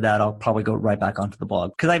after that, I'll probably go right back onto the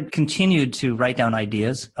blog, because I've continued to write down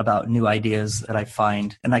ideas about new ideas that I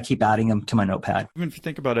find, and I keep adding them to my notepad. I mean, if you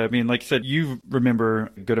think about it, I mean, like you said, you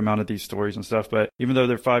remember a good amount of these stories and stuff, but even though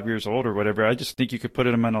they're 5 years old or whatever, I just think you could put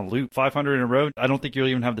them on a loop. 500 in a row, I don't think you'll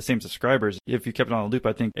even have the same subscribers. If you kept it on a loop,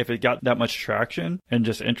 I think if it got that much traction and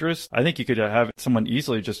just interest, I think you could have someone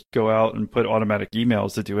easily just go out and put automatic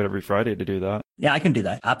emails to do it every Friday to do that. Yeah, I can do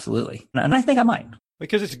that. Absolutely. And I think I might.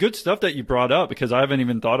 Because it's good stuff that you brought up, because I haven't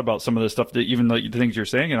even thought about some of the stuff that even the things you're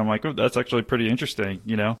saying. And I'm like, oh, that's actually pretty interesting,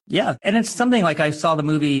 Yeah. And it's something like I saw the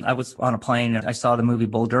movie, I was on a plane and I saw the movie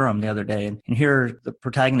Bull Durham the other day. And here the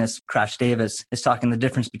protagonist, Crash Davis, is talking the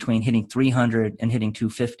difference between hitting 300 and hitting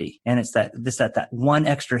 250. And it's that one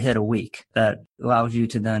extra hit a week that allows you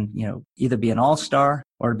to then, either be an all-star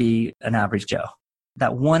or be an average Joe.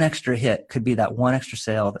 That one extra hit could be that one extra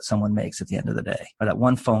sale that someone makes at the end of the day, or that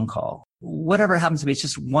one phone call. whatever it happens to be, it's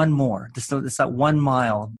just one more. It's that 1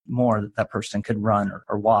 mile more that person could run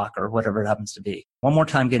or walk or whatever it happens to be. One more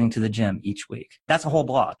time getting to the gym each week. That's a whole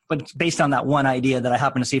blog. But it's based on that one idea that I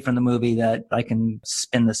happen to see from the movie that I can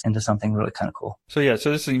spin this into something really kind of cool. So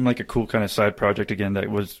this seemed like a cool kind of side project again that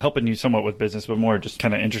was helping you somewhat with business, but more just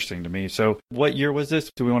kind of interesting to me. So what year was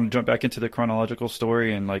this? Do we want to jump back into the chronological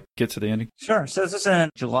story and get to the ending? Sure. So this is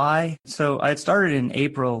in July. So I had started in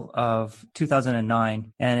April of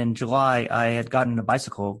 2009. And in July, I had gotten in a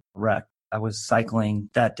bicycle wreck. I was cycling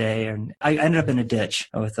that day and I ended up in a ditch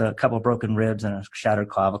with a couple of broken ribs and a shattered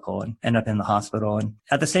clavicle and ended up in the hospital. And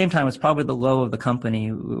at the same time, it was probably the low of the company.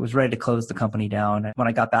 It was ready to close the company down. And when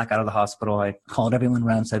I got back out of the hospital, I called everyone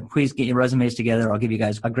around and said, please get your resumes together. I'll give you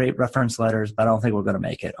guys a great reference letters, but I don't think we're going to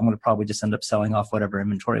make it. I'm going to probably just end up selling off whatever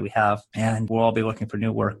inventory we have. And we'll all be looking for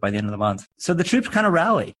new work by the end of the month. So the troops kind of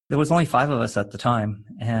rallied. There was only 5 of us at the time.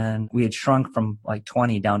 And we had shrunk from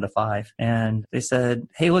 20 down to 5. And they said,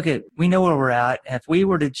 hey, we know where we're at. If we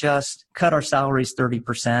were to just cut our salaries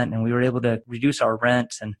 30% and we were able to reduce our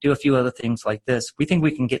rent and do a few other things like this, we think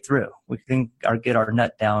we can get through. We can get our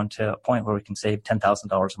nut down to a point where we can save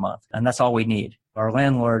 $10,000 a month. And that's all we need. Our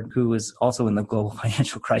landlord, who was also in the global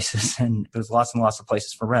financial crisis and there was lots and lots of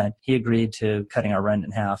places for rent, he agreed to cutting our rent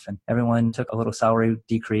in half. And everyone took a little salary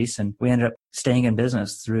decrease and we ended up staying in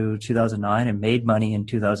business through 2009 and made money in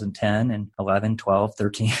 2010 and 11, 12,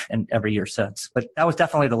 13, and every year since. But that was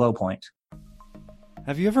definitely the low point.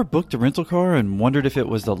 Have you ever booked a rental car and wondered if it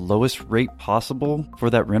was the lowest rate possible for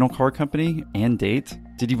that rental car company and date?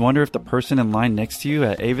 Did you wonder if the person in line next to you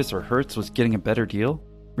at Avis or Hertz was getting a better deal?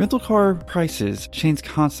 Rental car prices change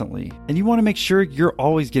constantly, and you want to make sure you're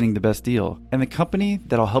always getting the best deal. And the company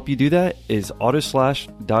that'll help you do that is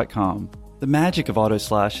Autoslash.com. The magic of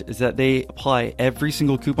Autoslash is that they apply every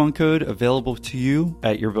single coupon code available to you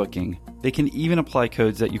at your booking. They can even apply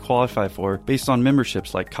codes that you qualify for based on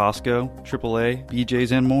memberships like Costco, AAA,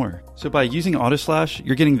 BJ's, and more. So by using Autoslash,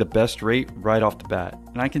 you're getting the best rate right off the bat.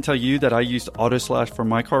 And I can tell you that I used Autoslash for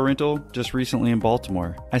my car rental just recently in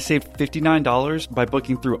Baltimore. I saved $59 by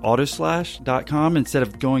booking through Autoslash.com instead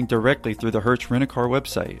of going directly through the Hertz Rent-A-Car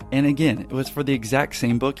website. And again, it was for the exact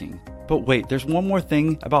same booking. But wait, there's one more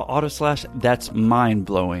thing about Autoslash that's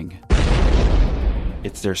mind-blowing.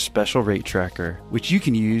 It's their special rate tracker, which you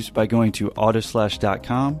can use by going to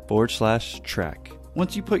autoslash.com/track.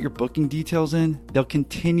 Once you put your booking details in, they'll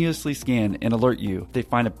continuously scan and alert you if they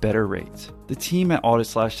find a better rate. The team at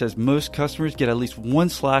Autoslash says most customers get at least one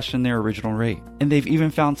slash in their original rate, and they've even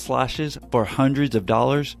found slashes for hundreds of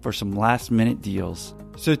dollars for some last-minute deals.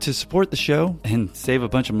 So to support the show and save a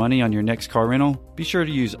bunch of money on your next car rental, be sure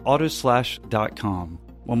to use autoslash.com.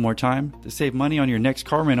 One more time, to save money on your next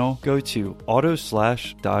car rental, go to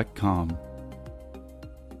autoslash.com.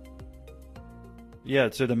 Yeah,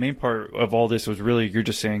 so the main part of all this was really, you're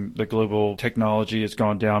just saying the global technology has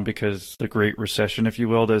gone down because the Great Recession, if you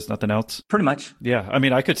will, there's nothing else. Pretty much. Yeah, I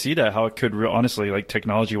mean, I could see that, how it could, honestly,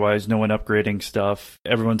 technology-wise, no one upgrading stuff.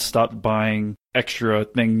 Everyone stopped buying extra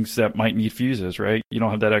things that might need fuses, right? You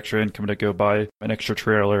don't have that extra income to go buy an extra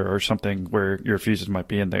trailer or something where your fuses might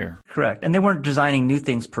be in there. Correct. And they weren't designing new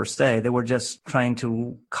things per se. They were just trying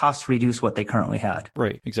to cost reduce what they currently had.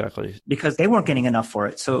 Right, exactly. Because they weren't getting enough for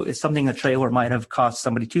it. So it's something a trailer might have cost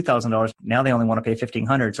somebody $2,000. Now they only want to pay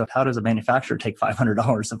 $1,500. So how does a manufacturer take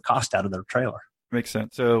 $500 of cost out of their trailer? Makes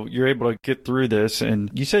sense. So you're able to get through this,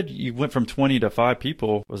 and you said you went from 20 to 5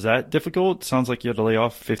 people. Was that difficult? Sounds like you had to lay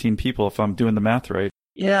off 15 people if I'm doing the math right.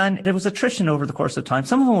 Yeah, and there was attrition over the course of time.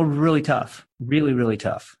 Some of them were really tough, really, really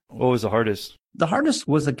tough. What was the hardest? The hardest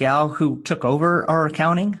was a gal who took over our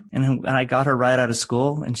accounting, and I got her right out of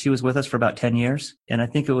school, and she was with us for about 10 years. And I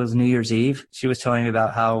think it was New Year's Eve. She was telling me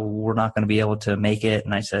about how we're not going to be able to make it.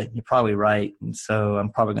 And I said, you're probably right. And so I'm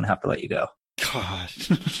probably going to have to let you go.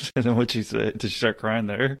 Gosh. And then what'd she say? Did she start crying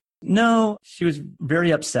there? No, she was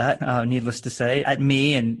very upset, needless to say, at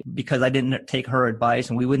me, and because I didn't take her advice,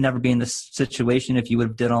 and we would never be in this situation if you would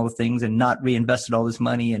have done all the things and not reinvested all this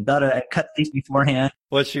money and cut these beforehand.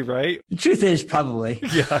 Was she right? The truth is, probably.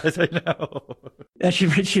 Yes, I know. Yeah, she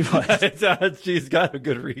was. She's got a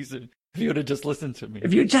good reason. If you would have just listened to me.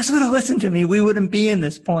 If you just would have listened to me, we wouldn't be in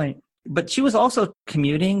this point. But she was also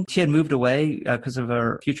commuting. She had moved away because of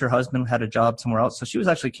her future husband had a job somewhere else. So she was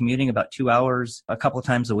actually commuting about 2 hours a couple of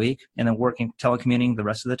times a week and then working telecommuting the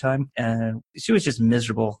rest of the time. And she was just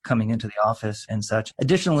miserable coming into the office and such.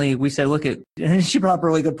 Additionally, we said, and she brought up a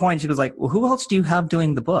really good point. She was like, well, who else do you have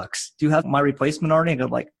doing the books? Do you have my replacement already? And I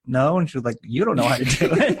go like, no. And she was like, you don't know how to do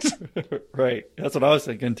it. Right. That's what I was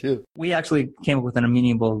thinking too. We actually came up with an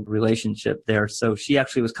amenable relationship there. So she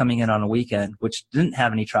actually was coming in on a weekend, which didn't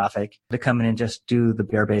have any traffic. like to come in and just do the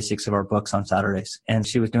bare basics of our books on Saturdays. And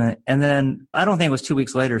she was doing it. And then I don't think it was 2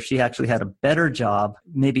 weeks later, she actually had a better job,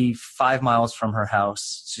 maybe 5 miles from her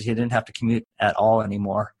house. So she didn't have to commute at all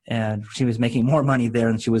anymore. And she was making more money there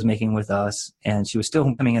than she was making with us. And she was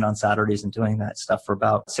still coming in on Saturdays and doing that stuff for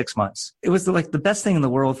about 6 months. It was like the best thing in the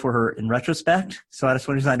world for her in retrospect. So I just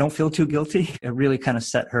wanted to say, I don't feel too guilty. It really kind of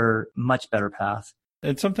set her much better path.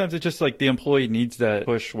 And sometimes it's just like the employee needs that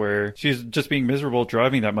push where she's just being miserable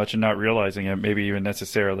driving that much and not realizing it, maybe even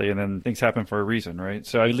necessarily. And then things happen for a reason, right?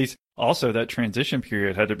 So at least also that transition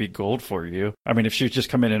period had to be gold for you. I mean, if she was just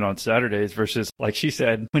coming in on Saturdays versus, like she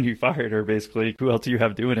said, when you fired her, basically, who else do you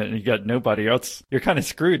have doing it? And you got nobody else. You're kind of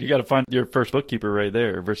screwed. You got to find your first bookkeeper right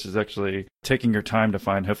there versus actually taking your time to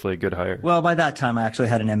find hopefully a good hire. Well, by that time, I actually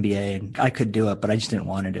had an MBA and I could do it, but I just didn't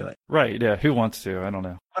want to do it. Right. Yeah. Who wants to? I don't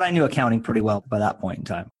know. But I knew accounting pretty well by that point in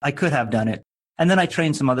time. I could have done it. And then I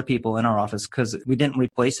trained some other people in our office because we didn't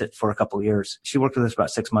replace it for a couple of years. She worked with us about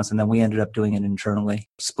 6 months, and then we ended up doing it internally,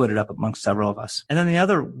 split it up amongst several of us. And then the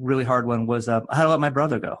other really hard one was I had to let my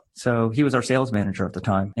brother go. So he was our sales manager at the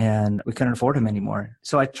time, and we couldn't afford him anymore.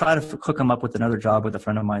 So I tried to hook him up with another job with a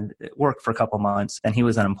friend of mine. It worked for a couple of months, and he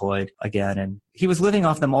was unemployed again. And he was living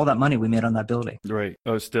off all that money we made on that building. Right.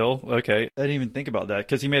 Oh, still? Okay. I didn't even think about that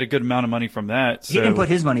because he made a good amount of money from that. So... He didn't put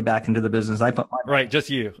his money back into the business. I put mine. Right. Just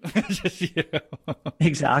you. Just you.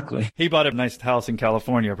 Exactly. He bought a nice house in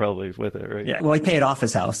California probably with it, right? Yeah. Well, he paid off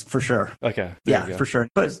his house for sure. Okay. Yeah, for sure.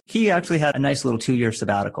 But he actually had a nice little 2-year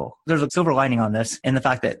sabbatical. There's a silver lining on this and the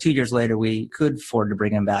fact that 2 years later, we could afford to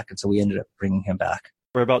bring him back. And so we ended up bringing him back.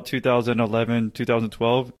 We're about 2011,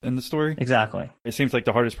 2012 in the story. Exactly. It seems like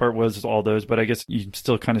the hardest part was all those, but I guess you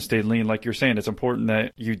still kind of stayed lean. Like you're saying, it's important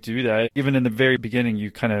that you do that. Even in the very beginning,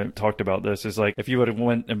 you kind of talked about this. It's like if you would have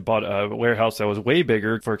went and bought a warehouse that was way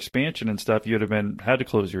bigger for expansion and stuff, you would have had to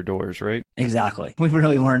close your doors, right? Exactly. We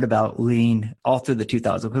really learned about lean all through the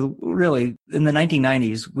 2000s because really in the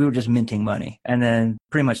 1990s, we were just minting money. And then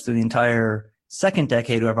pretty much through the entire second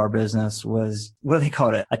decade of our business was, what do they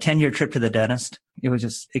call it? A 10-year trip to the dentist. It was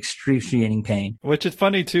just excruciating pain. Which is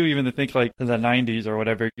funny too, even to think like in the 90s or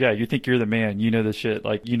whatever. Yeah, you think you're the man, you know the shit,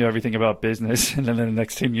 like you know everything about business. And then in the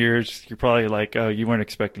next 10 years, you're probably like, oh, you weren't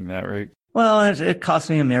expecting that, right? Well, it cost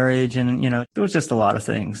me a marriage and, there was just a lot of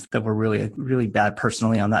things that were really, really bad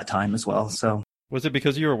personally on that time as well. So. Was it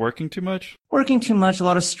because you were working too much? Working too much, a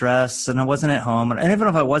lot of stress, and I wasn't at home. And even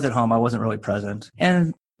if I was at home, I wasn't really present.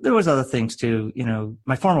 And there was other things too.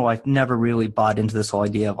 My former wife never really bought into this whole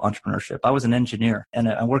idea of entrepreneurship. I was an engineer and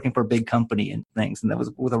I'm working for a big company and things. And that was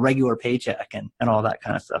with a regular paycheck and all that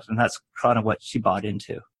kind of stuff. And that's kind of what she bought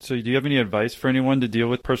into. So do you have any advice for anyone to deal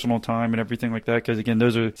with personal time and everything like that? Because again,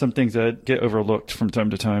 those are some things that get overlooked from time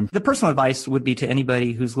to time. The personal advice would be to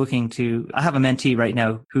anybody who's looking to, I have a mentee right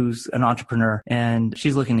now who's an entrepreneur and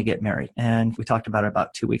she's looking to get married. And we talked about it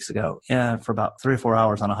about 2 weeks ago for about 3 or 4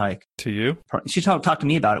 hours on a hike. To you? She talked to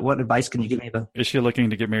me about it. What advice can you give me about? Is she looking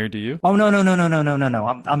to get married to you? Oh, no.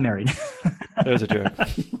 I'm married. That was a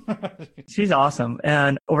joke. She's awesome.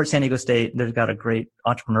 And over at San Diego State, they've got a great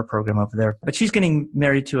entrepreneur program over there. But she's getting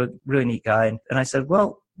married to a really neat guy. And I said,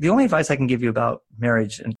 well, the only advice I can give you about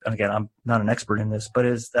marriage, and again, I'm not an expert in this, but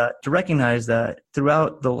is that to recognize that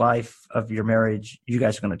throughout the life of your marriage, you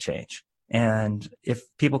guys are going to change. And if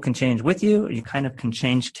people can change with you, you kind of can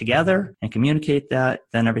change together and communicate that,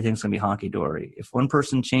 then everything's going to be honky-dory. If one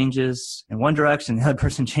person changes in one direction, the other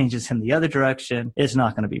person changes in the other direction, it's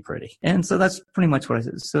not going to be pretty. And so that's pretty much what I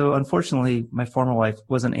said. So unfortunately, my former wife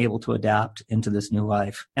wasn't able to adapt into this new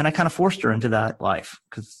life. And I kind of forced her into that life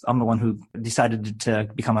because I'm the one who decided to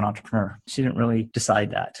become an entrepreneur. She didn't really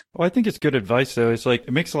decide that. Well, I think it's good advice, though. It's like,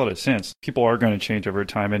 it makes a lot of sense. People are going to change over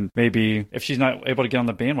time. And maybe if she's not able to get on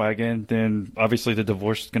the bandwagon, then obviously the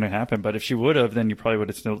divorce is going to happen. But if she would have, then you probably would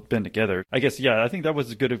have still been together. I guess, yeah, I think that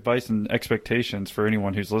was good advice and expectations for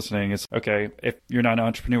anyone who's listening is, okay, if you're not an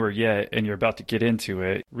entrepreneur yet and you're about to get into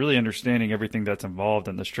it, really understanding everything that's involved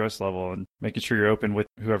and the stress level and making sure you're open with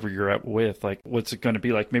whoever you're at with, like what's it going to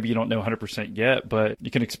be like? Maybe you don't know 100% yet, but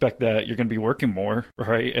you can expect that you're going to be working more,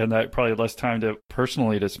 right? And that probably less time to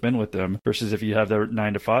personally to spend with them versus if you have the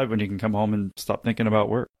 9 to 5 when you can come home and stop thinking about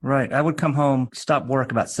work. Right. I would come home, stop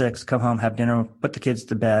work about 6, come home, have dinner, put the kids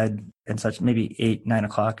to bed and such, maybe 8, 9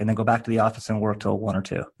 o'clock, and then go back to the office and work till 1 or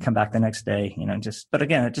 2, come back the next day, but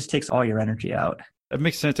again, it just takes all your energy out. That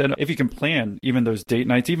makes sense. And if you can plan even those date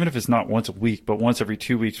nights, even if it's not once a week, but once every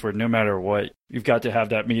 2 weeks, where no matter what, you've got to have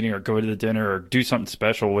that meeting or go to the dinner or do something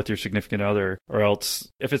special with your significant other, or else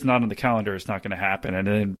if it's not on the calendar, it's not going to happen. And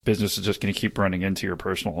then business is just going to keep running into your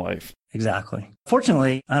personal life. Exactly.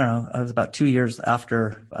 Fortunately, I don't know, I was about 2 years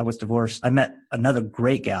after I was divorced. I met another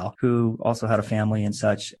great gal who also had a family and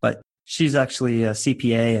such, but she's actually a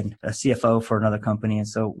CPA and a CFO for another company. And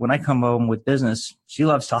so when I come home with business, she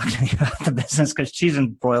loves talking to me about the business because she's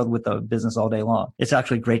embroiled with the business all day long. It's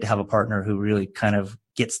actually great to have a partner who really kind of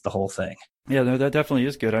gets the whole thing. Yeah, no, that definitely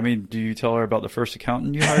is good. I mean, do you tell her about the first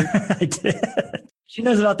accountant you hired? I did. She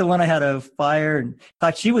knows about the one I had to fire. In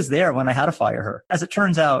fact, she was there when I had to fire her. As it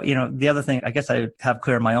turns out, the other thing I guess I have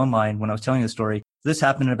clear in my own mind when I was telling you the story, this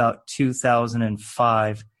happened in about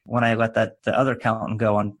 2005 when I let the other accountant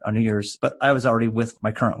go on New Year's. But I was already with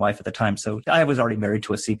my current wife at the time. So I was already married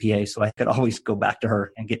to a CPA. So I could always go back to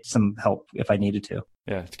her and get some help if I needed to.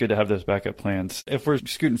 Yeah, it's good to have those backup plans. If we're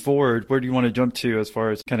scooting forward, where do you want to jump to as far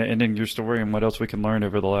as kind of ending your story and what else we can learn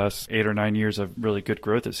over the last 8 or 9 years of really good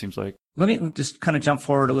growth, it seems like? Let me just kind of jump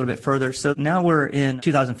forward a little bit further. So now we're in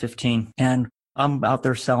 2015 and I'm out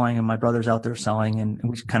there selling and my brother's out there selling, and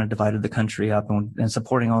we kind of divided the country up and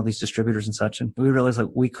supporting all these distributors and such. And we realized like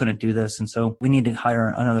we couldn't do this. And so we need to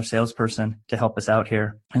hire another salesperson to help us out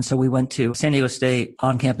here. And so we went to San Diego State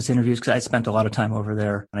on-campus interviews because I spent a lot of time over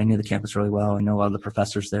there and I knew the campus really well. I know a lot of the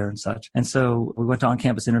professors there and such. And so we went to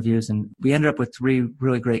on-campus interviews and we ended up with 3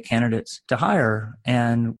 really great candidates to hire.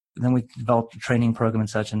 And then we developed a training program and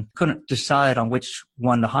such and couldn't decide on which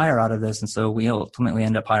one to hire out of this. And so we ultimately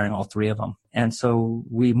ended up hiring all 3 of them. And so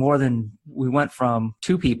we went from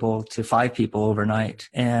 2 people to 5 people overnight.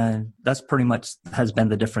 And that's pretty much has been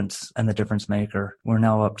the difference and the difference maker. We're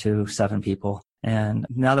now up to 7 people. And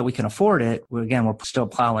now that we can afford it, we're still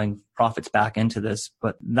plowing profits back into this.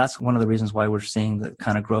 But that's one of the reasons why we're seeing the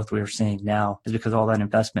kind of growth we're seeing now is because all that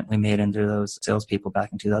investment we made into those salespeople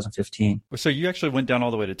back in 2015. So you actually went down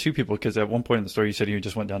all the way to 2 people because at one point in the story, you said you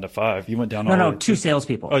just went down to 5. You went down all the way to 2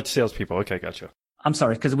 salespeople. Oh, it's salespeople. Okay, gotcha. I'm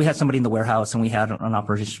sorry, because we had somebody in the warehouse and we had an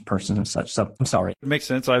operations person and such. So I'm sorry. It makes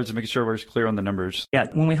sense. I was just making sure we're clear on the numbers. Yeah.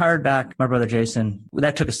 When we hired back my brother Jason,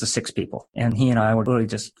 that took us to 6 people. And he and I were really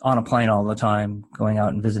just on a plane all the time, going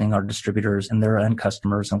out and visiting our distributors and their end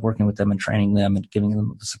customers and working with them and training them and giving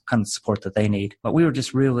them the kind of support that they need. But we were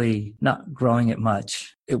just really not growing it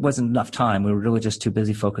much. It wasn't enough time. We were really just too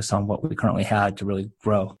busy focused on what we currently had to really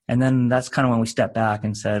grow. And then that's kind of when we stepped back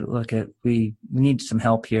and said, look, we need some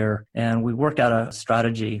help here. And we worked out a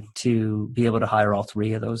strategy to be able to hire all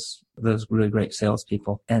 3 of those really great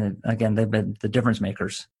salespeople. And again, they've been the difference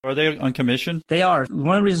makers. Are they on commission? They are.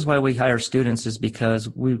 One of the reasons why we hire students is because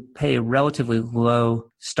we pay a relatively low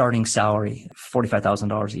starting salary,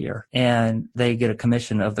 $45,000 a year, and they get a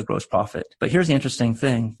commission of the gross profit. But here's the interesting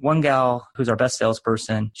thing. One gal who's our best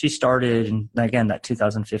salesperson, she started in, again, that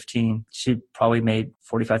 2015. She probably made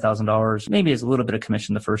 $45,000, maybe as a little bit of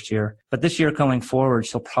commission the first year. But this year going forward,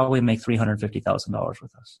 she'll probably make $350,000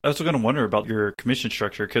 with us. I was going to wonder about your commission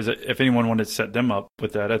structure because if anyone wanted to set them up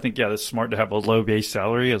with that, I think, yeah, that's smart to have a low base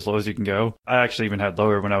salary, as low as you can go. I actually even had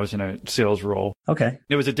lower when I was in a sales role. Okay.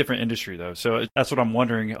 It was a different industry though. So that's what I'm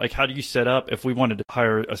wondering. Like, how do you set up if we wanted to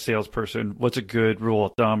hire a salesperson? What's a good rule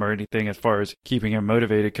of thumb or anything as far as keeping him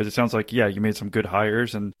motivated? Because it sounds like, yeah, you made some good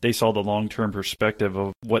hires and they saw the long-term perspective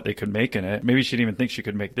of what they could make in it. Maybe she didn't even think she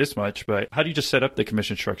could make this much, but how do you just set up the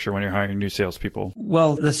commission structure when you're hiring new salespeople?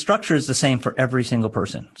 Well, the structure is the same for every single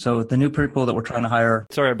person. So the new people that we're trying to hire.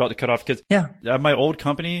 Sorry, I'm about to cut off because at my old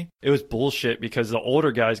company, it was bullshit because the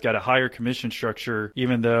older guys got a higher commission structure.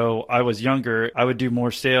 Even though I was younger, I would do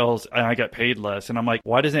more sales and I got paid less. And I'm like,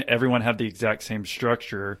 why doesn't everyone have the exact same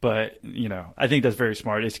structure? But, I think that's very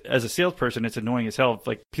smart. As a salesperson, it's annoying as hell.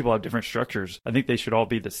 Like, people have different structures. I think they should all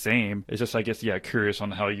be the same. It's just, I guess, curious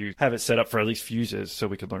on how you have it set up for at least fuses so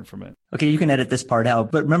we could learn from it. Okay, you can edit this part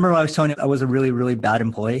out. But remember I was telling you I was a really, really bad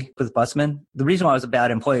employee with Bussman? The reason why I was a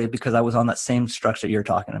bad employee is because I was on that same structure you're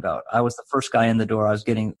talking about. I was the first guy in the door. I was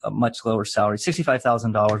getting a much lower salary,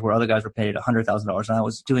 $65,000, where other guys were paid $100,000. And I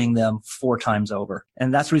was doing them 4 times over.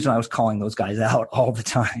 And that's the reason I was calling those guys out all the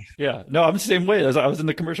time. Yeah, no, I'm the same way. I was in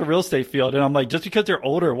the commercial real estate field and I'm like, just because they're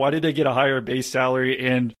older, why did they get a higher base salary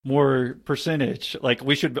and more percentage? Like,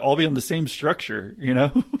 we should all be on the same structure,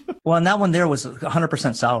 Well, and that one there was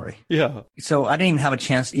 100% salary. Yeah. So I didn't even have a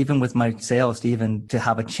chance, even with my sales, to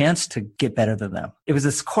have a chance to get better than them. It was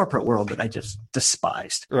this corporate world that I just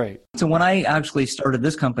despised. Right. So when I actually started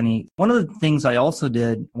this company, one of the things I also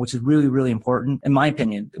did, which is really, really important, in my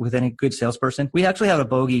opinion, with any good salesperson, we actually had a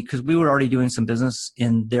bogey because we were already doing some business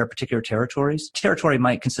in their particular territories. Territory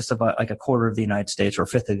might consist of like a quarter of the United States or a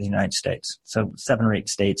fifth of the United States. So 7 or 8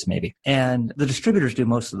 states maybe. And the distributors do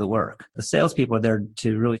most of the work. The salespeople are there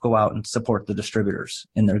to really go out and support the distributors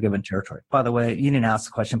in their given territory. By the way, you didn't ask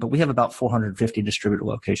the question, but we have about 450 distributor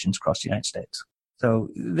locations across the United States. So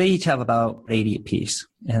they each have about 80 apiece,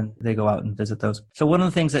 and they go out and visit those. So one of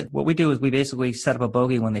the things that what we do is we basically set up a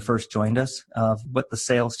bogey when they first joined us of what the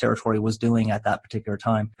sales territory was doing at that particular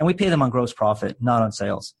time. And we pay them on gross profit, not on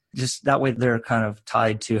sales. Just that way they're kind of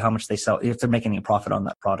tied to how much they sell, if they're making a profit on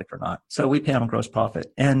that product or not. So we pay them on gross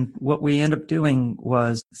profit. And what we end up doing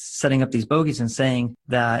was setting up these bogeys and saying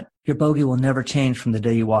that your bogey will never change from the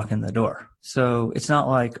day you walk in the door. So it's not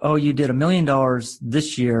like, oh, you did $1 million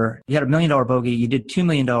this year. You had $1 million bogey. You did $2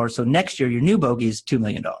 million. So next year, your new bogey is $2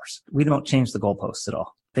 million. We don't change the goalposts at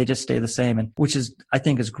all. They just stay the same, and which is, I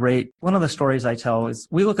think, is great. One of the stories I tell is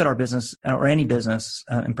we look at our business or any business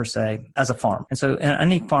in per se as a farm. And so in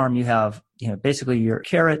any farm, you have, basically your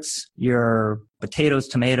carrots, your potatoes,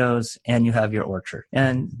 tomatoes, and you have your orchard.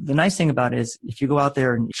 And the nice thing about it is if you go out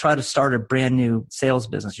there and you try to start a brand new sales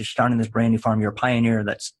business, you're starting this brand new farm, you're a pioneer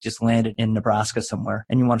that's just landed in Nebraska somewhere,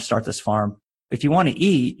 and you want to start this farm. If you want to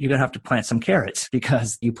eat, you're going to have to plant some carrots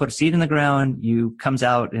because you put a seed in the ground, you comes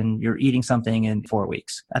out and you're eating something in 4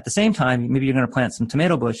 weeks. At the same time, maybe you're going to plant some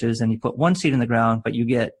tomato bushes and you put one seed in the ground, but you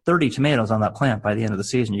get 30 tomatoes on that plant by the end of the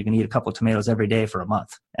season. You can eat a couple of tomatoes every day for a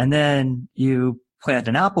month. And then you plant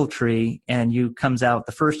an apple tree and you comes out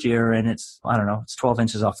the first year and it's 12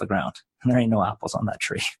 inches off the ground. And there ain't no apples on that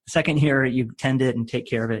tree. The second year, you tend it and take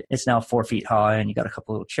care of it. It's now 4 feet high and you got a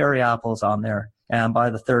couple little cherry apples on there. And by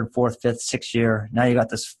the third, fourth, fifth, sixth year, now you got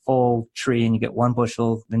this full tree and you get 1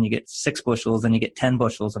 bushel, then you get 6 bushels, then you get 10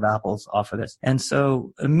 bushels of apples off of this. And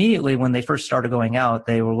so immediately when they first started going out,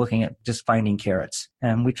 they were looking at just finding carrots.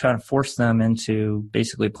 And we try to force them into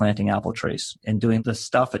basically planting apple trees and doing the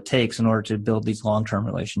stuff it takes in order to build these long-term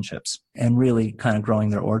relationships and really kind of growing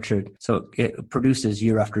their orchard. So it produces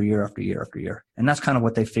year after year after year after year. And that's kind of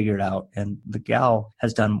what they figured out. And the gal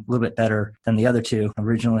has done a little bit better than the other two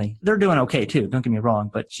originally. They're doing okay too, don't get me wrong,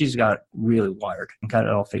 but she's got really wired and got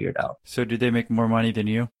it all figured out. So did they make more money than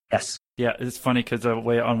you? Yes. Yeah, it's funny because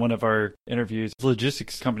on one of our interviews,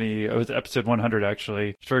 logistics company, it was episode 100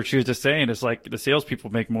 actually, where she was just saying, it's like the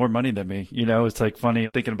salespeople make more money than me. It's like funny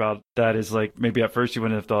thinking about that is like maybe at first you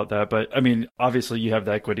wouldn't have thought that. But I mean, obviously you have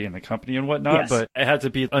the equity in the company and whatnot, yes. But it had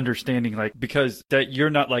to be understanding like, because that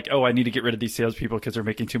you're not like, oh, I need to get rid of these salespeople because they're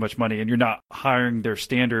making too much money. And you're not hiring their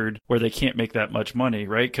standard where they can't make that much money,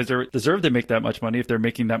 right? Because they deserve to make that much money if they're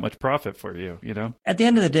making that much profit for you, At the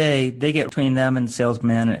end of the day, they get between them and the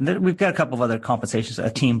salesman. And we've got a couple of other compensations, a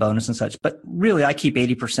team bonus and such. But really, I keep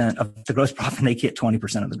 80% of the gross profit and they get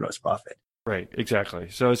 20% of the gross profit. Right, exactly.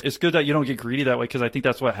 So it's good that you don't get greedy that way, because I think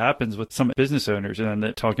that's what happens with some business owners. And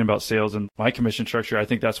then talking about sales and my commission structure, I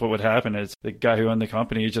think that's what would happen is the guy who owned the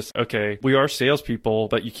company is just, okay, we are salespeople,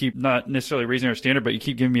 but you keep not necessarily raising our standard, but you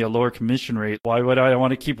keep giving me a lower commission rate. Why would I want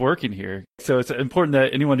to keep working here? So it's important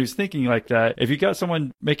that anyone who's thinking like that, if you got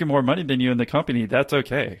someone making more money than you in the company, that's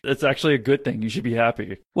okay. It's actually a good thing. You should be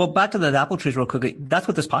happy. Well, back to the apple trees real quickly. That's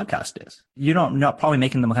what this podcast is. You're not probably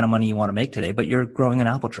making the kind of money you want to make today, but you're growing an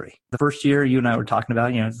apple tree. The first year you and I were talking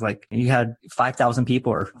about, it's like you had 5,000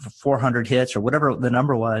 people or 400 hits or whatever the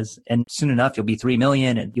number was. And soon enough, you'll be 3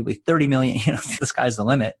 million and you'll be 30 million. The sky's the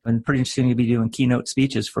limit. And pretty soon you'll be doing keynote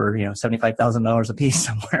speeches for, $75,000 a piece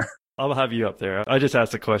somewhere. I'll have you up there. I just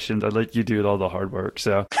ask the questions. I let you do all the hard work.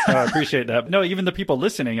 So I appreciate that. No, even the people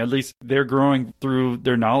listening, at least they're growing through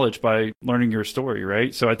their knowledge by learning your story,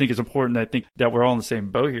 right? So I think it's important. I think that we're all in the same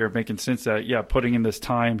boat here, making sense that, putting in this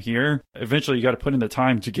time here, eventually you got to put in the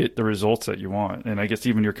time to get the results that you want. And I guess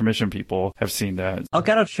even your commission people have seen that. I've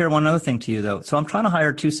got to share one other thing to you though. So I'm trying to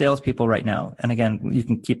hire 2 salespeople right now. And again, you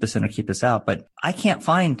can keep this in or keep this out, but I can't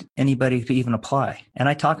find anybody to even apply. And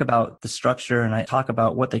I talk about the structure and I talk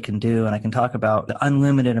about what they can do. And I can talk about the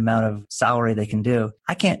unlimited amount of salary they can do.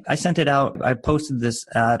 I sent it out. I posted this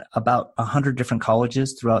at about 100 different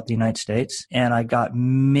colleges throughout the United States. And I got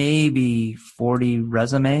maybe 40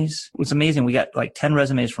 resumes. It was amazing. We got like 10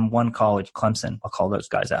 resumes from one college, Clemson. I'll call those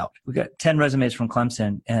guys out. We got 10 resumes from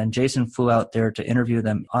Clemson and Jason flew out there to interview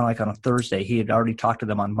them on a Thursday. He had already talked to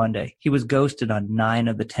them on Monday. He was ghosted on 9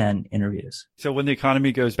 of the 10 interviews. So when the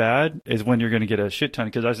economy goes bad is when you're going to get a shit ton,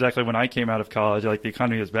 because that's exactly when I came out of college, like the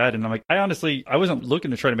economy was bad. that. And I'm like, I wasn't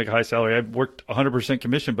looking to try to make a high salary. I worked 100%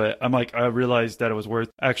 commission, but I'm like, I realized that it was worth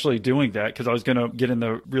actually doing that because I was going to get in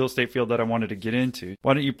the real estate field that I wanted to get into.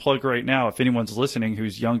 Why don't you plug right now, if anyone's listening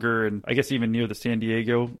who's younger and I guess even near the San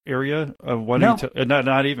Diego area?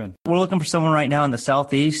 Not even. We're looking for someone right now in the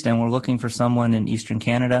Southeast, and we're looking for someone in Eastern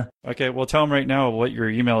Canada. Okay, well, tell them right now what your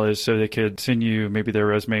email is so they could send you maybe their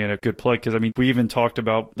resume and a good plug. Because, I mean, we even talked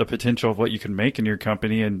about the potential of what you can make in your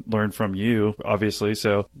company and learn from you, obviously.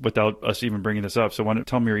 So without us even bringing this up. So why don't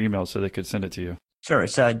tell them your email so they could send it to you. Sure.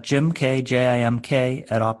 It's JimK, JIMK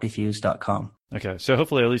 @optifuse.com. Okay. So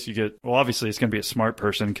hopefully at least you get, well, obviously it's going to be a smart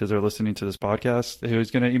person because they're listening to this podcast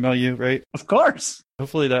who's going to email you, right? Of course.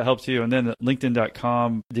 Hopefully that helps you. And then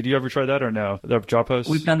LinkedIn.com, did you ever try that or no? The job posts?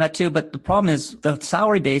 We've done that too, but the problem is the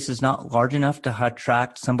salary base is not large enough to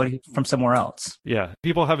attract somebody from somewhere else. Yeah.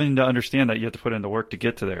 People having to understand that you have to put in the work to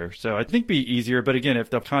get to there. So I think be easier. But again, if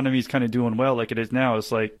the economy is kind of doing well like it is now,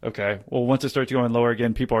 it's like, okay, well, once it starts going lower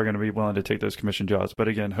again, people are going to be willing to take those commission jobs. But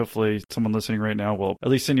again, hopefully someone listening right now will at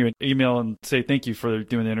least send you an email and say thank you for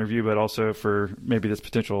doing the interview, but also for maybe this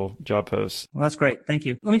potential job post. Well, that's great. Thank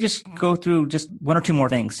you. Let me just go through just one or two more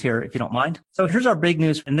things here, if you don't mind. So here's our big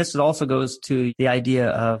news. And this also goes to the idea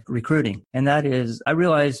of recruiting. And that is, I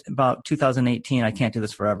realized about 2018, I can't do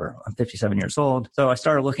this forever. I'm 57 years old. So I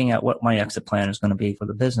started looking at what my exit plan is going to be for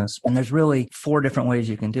the business. And there's really 4 different ways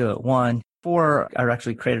you can do it. One, before I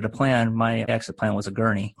actually created a plan, my exit plan was a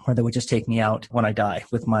gurney where they would just take me out when I die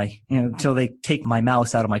with my, until they take my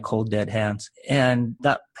mouse out of my cold, dead hands. And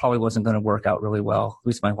that probably wasn't going to work out really well. At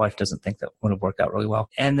least my wife doesn't think that would have worked out really well.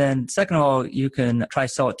 And then second of all, you can try to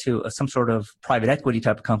sell it to some sort of private equity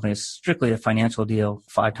type of company. It's strictly a financial deal,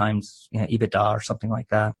 5 times EBITDA or something like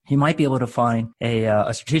that. You might be able to find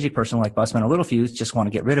a strategic person like Busman or Littlefuse just want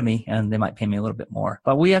to get rid of me and they might pay me a little bit more.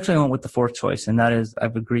 But we actually went with the 4th choice. And that is,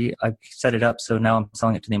 I've set it up. So now I'm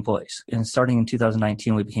selling it to the employees. And starting in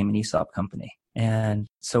 2019, we became an ESOP company. And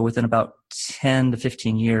so within about 10 to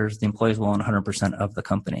 15 years, the employees will own 100% of the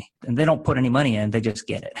company. And they don't put any money in, they just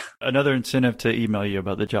get it. Another incentive to email you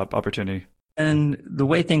about the job opportunity. And the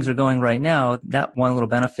way things are going right now, that one little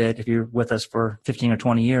benefit, if you're with us for 15 or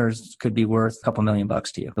 20 years, could be worth a couple $1 million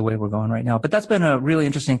to you, the way we're going right now. But that's been a really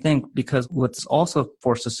interesting thing because what's also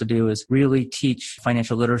forced us to do is really teach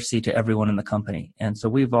financial literacy to everyone in the company. And so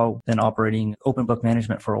we've all been operating open book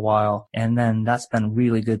management for a while. And then that's been a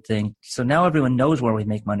really good thing. So now everyone knows where we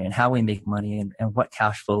make money and how we make money and what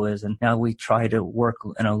cash flow is. And now we try to work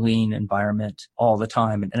in a lean environment all the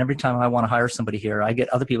time. And every time I want to hire somebody here, I get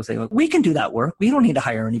other people saying, look, we can do that work. We don't need to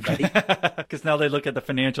hire anybody. Because now they look at the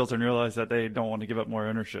financials and realize that they don't want to give up more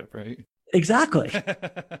ownership, right? Exactly.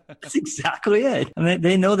 That's exactly it. And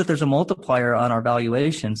they know that there's a multiplier on our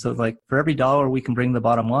valuation. So like for every dollar we can bring the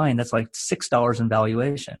bottom line, that's like $6 in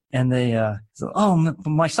valuation. And they,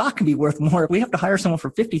 my stock can be worth more. If we have to hire someone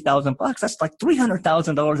for $50,000, that's like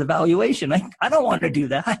 $300,000 of valuation. I don't want to do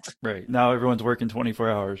that. Right. Now everyone's working 24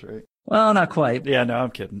 hours, right? Well, not quite. Yeah, no,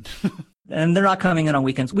 I'm kidding. And they're not coming in on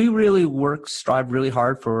weekends. We really strive really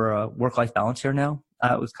hard for work-life balance here now.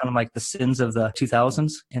 It was kind of like the sins of the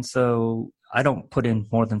 2000s. And so I don't put in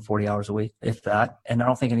more than 40 hours a week, if that. And I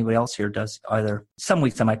don't think anybody else here does either. Some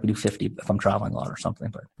weeks I might do 50 if I'm traveling a lot or something.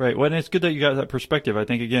 But right. Well, and it's good that you got that perspective. I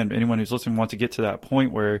think, again, anyone who's listening wants to get to that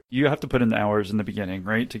point where you have to put in the hours in the beginning,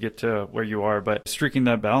 right, to get to where you are. But striking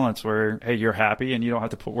that balance where, hey, you're happy and you don't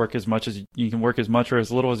have to work as much as you can work as much or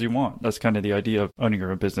as little as you want. That's kind of the idea of owning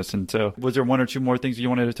your own business. And so was there 1 or 2 more things you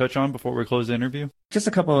wanted to touch on before we close the interview? Just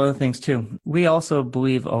a couple of other things, too. We also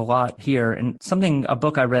believe a lot here in a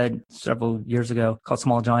book I read several years ago called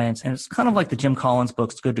Small Giants. And it's kind of like the Jim Collins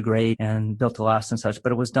books, Good to Great and Built to Last and such,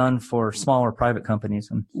 but it was done for smaller private companies.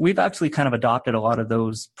 And we've actually kind of adopted a lot of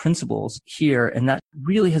those principles here. And that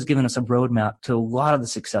really has given us a roadmap to a lot of the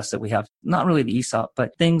success that we have. Not really the ESOP,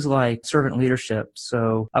 but things like servant leadership.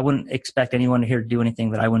 So I wouldn't expect anyone here to do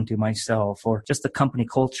anything that I wouldn't do myself, or just the company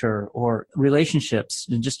culture or relationships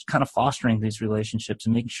and just kind of fostering these relationships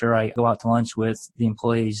and making sure I go out to lunch with the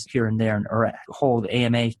employees here and there or hold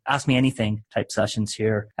AMA, ask me anything type sessions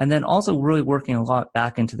here. And then also really working a lot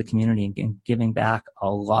back into the community and giving back a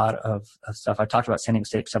lot of stuff. I talked about San Diego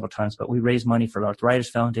State several times, but we raise money for the Arthritis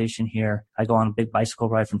Foundation here. I go on a big bicycle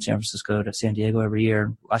ride from San Francisco to San Diego every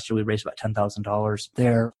year. Last year we raised about $10,000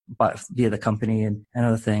 there via the company and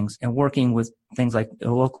other things, and working with things like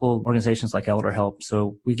local organizations like Elder Help.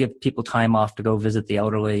 So we give people time off to go visit the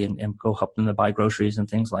elderly and go help them to buy groceries and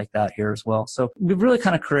things like that here as well. So we've really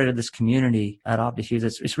kind of created this community at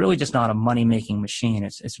OptiFuse. It's really just not a money-making machine.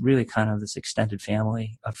 It's really kind of this extended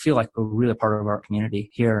family. I feel like we're really part of our community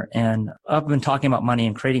here. And I've been talking about money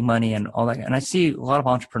and creating money and all that. And I see a lot of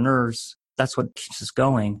entrepreneurs That's what keeps us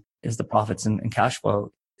going, is the profits and cash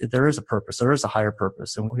flow. There is a purpose. There is a higher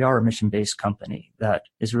purpose. And we are a mission-based company that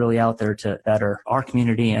is really out there to better our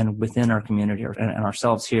community and within our community and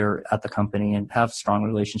ourselves here at the company, and have strong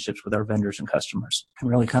relationships with our vendors and customers, and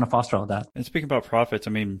really kind of foster all that. And speaking about profits, I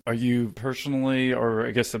mean, are you personally, or I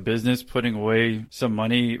guess the business, putting away some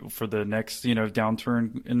money for the next,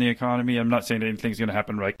 downturn in the economy? I'm not saying anything's going to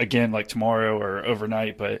happen like tomorrow or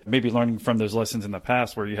overnight, but maybe learning from those lessons in the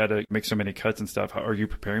past where you had to make so many cuts and stuff. Are you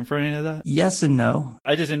preparing for any of that? Yes and no.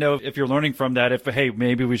 I just didn't know if you're learning from that, hey,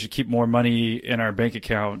 maybe we should keep more money in our bank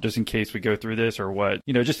account just in case we go through this, or what,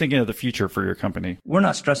 just thinking of the future for your company. We're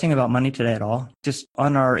not stressing about money today at all. Just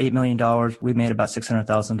on our $8 million, we made about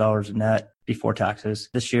 $600,000 net before taxes.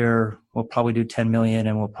 This year, we'll probably do 10 million,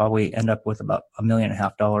 and we'll probably end up with about $1.5 million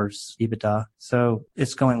EBITDA. So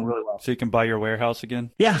it's going really well. So you can buy your warehouse again?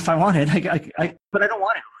 Yeah, if I wanted, but I don't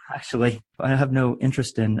want to. Actually, I have no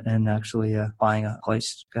interest in actually buying a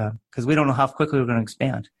place because we don't know how quickly we're going to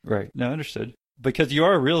expand. Right. No, understood. Because you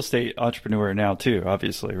are a real estate entrepreneur now too,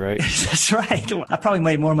 obviously, right? That's right. I probably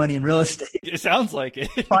made more money in real estate. It sounds like it.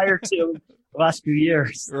 Prior to the last few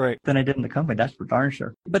years, right, than I did in the company. That's for darn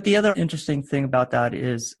sure. But the other interesting thing about that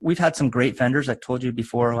is we've had some great vendors. I told you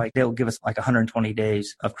before, like they'll give us like 120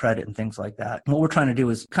 days of credit and things like that. And what we're trying to do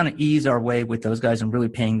is kind of ease our way with those guys and really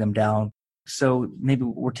paying them down. So maybe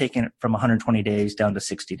we're taking it from 120 days down to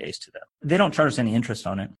 60 days to them. They don't charge us any interest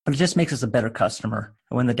on it, but it just makes us a better customer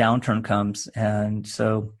when the downturn comes. And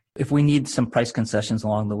so if we need some price concessions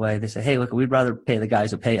along the way, they say, hey, look, we'd rather pay the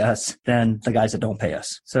guys that pay us than the guys that don't pay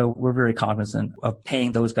us. So we're very cognizant of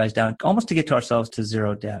paying those guys down, almost to get to ourselves to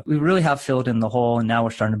zero debt. We really have filled in the hole, and now we're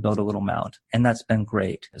starting to build a little mound. And that's been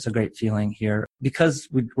great. It's a great feeling here. Because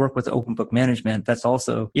we work with open book management, that's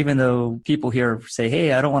also, even though people here say,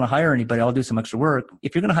 hey, I don't want to hire anybody, I'll do some extra work.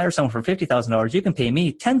 If you're going to hire someone for $50,000, you can pay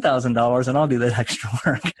me $10,000 and I'll do that extra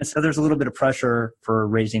work. And so there's a little bit of pressure for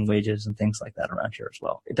raising wages and things like that around here as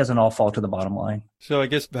well. It doesn't all fall to the bottom line. So I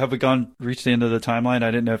guess, have we reached the end of the timeline? I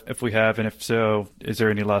didn't know if we have, and if so, is there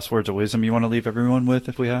any last words of wisdom you want to leave everyone with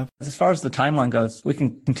if we have? As far as the timeline goes, we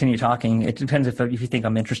can continue talking. It depends if you think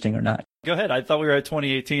I'm interesting or not. Go ahead. I thought we were at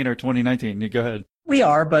 2018 or 2019. You go ahead. We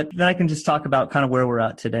are, but then I can just talk about kind of where we're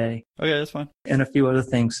at today. Okay, that's fine. And a few other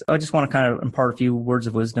things. I just want to kind of impart a few words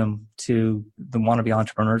of wisdom to the wannabe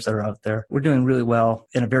entrepreneurs that are out there. We're doing really well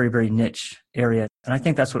in a very, very niche area. And I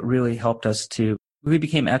think that's what really helped us we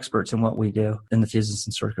became experts in what we do in the fuses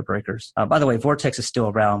and circuit breakers. By the way, Vortex is still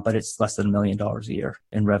around, but it's less than $1 million a year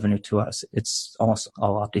in revenue to us. It's almost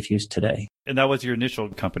all OptiFuse today. And that was your initial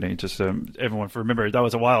company, just so everyone remember. That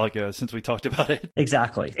was a while ago since we talked about it.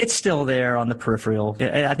 Exactly. It's still there on the peripheral.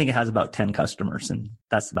 I think it has about 10 customers, and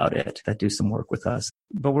that's about it that do some work with us.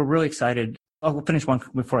 But we're really excited. I'll finish one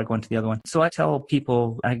before I go into the other one. So I tell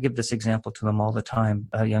people, I give this example to them all the time,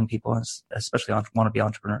 young people, especially wannabe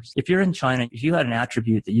entrepreneurs. If you're in China, if you had an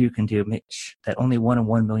attribute that you can do, Mitch, that only 1 in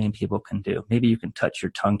 1 million people can do, maybe you can touch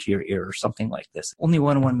your tongue to your ear or something like this. Only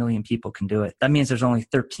 1 in 1 million people can do it. That means there's only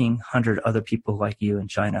 1,300 other people like you in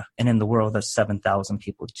China. And in the world, there's 7,000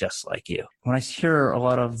 people just like you. When I hear a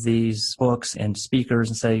lot of these books and speakers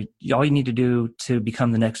and say, all you need to do to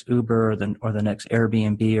become the next Uber or the next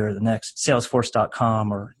Airbnb or the next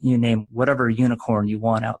Salesforce.com, or you name whatever unicorn you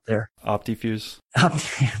want out there. OptiFuse.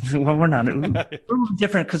 Well, we're not. We're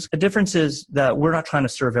different, because the difference is that we're not trying to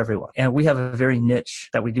serve everyone. And we have a very niche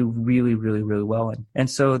that we do really, really, really well in. And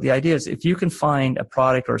so the idea is, if you can find a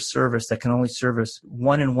product or a service that can only service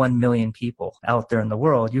 1 in 1 million people out there in the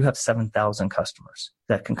world, you have 7,000 customers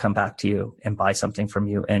that can come back to you and buy something from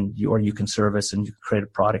you, or you can service and you can create a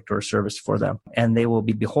product or a service for them. And they will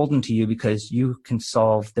be beholden to you because you can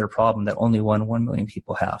solve their problem that only 1 in 1 million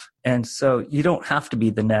people have. And so you don't have to be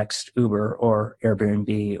the next Uber or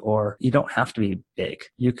Airbnb, or you don't have to be big.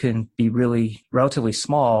 You can be really relatively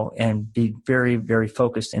small and be very, very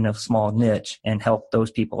focused in a small niche and help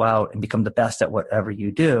those people out and become the best at whatever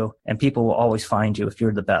you do. And people will always find you if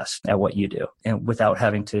you're the best at what you do, and without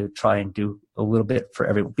having to try and do a little bit for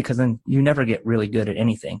everyone, because then you never get really good at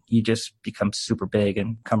anything. You just become super big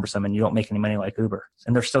and cumbersome, and you don't make any money like Uber.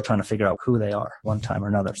 And they're still trying to figure out who they are one time or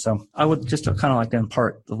another. So I would just kind of like to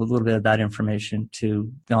impart a little bit of that information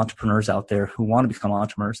to the entrepreneurs out there who want to become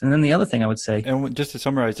entrepreneurs. And then the other thing I would say, and just to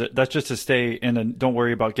summarize it, that's just to stay in and don't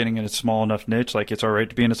worry about getting in a small enough niche. Like, it's all right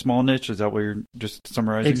to be in a small niche. Is that what you're just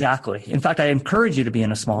summarizing? Exactly. In fact, I encourage you to be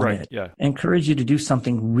in a small niche. Yeah. I encourage you to do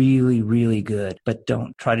something really, really good, but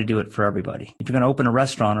don't try to do it for everybody. If you're going to open a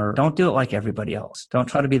restaurant, or don't do it like everybody else. Don't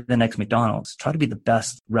try to be the next McDonald's. Try to be the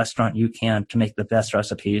best restaurant you can, to make the best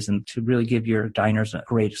recipes and to really give your diners a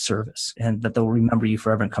great service, and that they'll remember you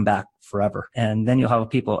forever and come back forever. And then you'll have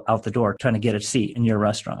people out the door trying to get a seat in your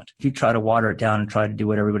restaurant. If you try to water it down and try to do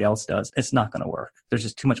what everybody else does, it's not going to work. There's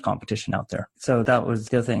just too much competition out there. So that was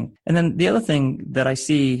the other thing. And then the other thing that I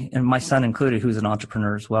see, and my son included, who's an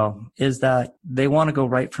entrepreneur as well, is that they want to go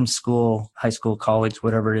right from school, high school, college,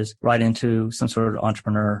 whatever it is, right into some sort of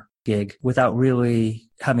entrepreneur gig without really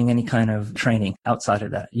having any kind of training outside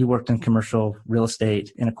of that. You worked in commercial real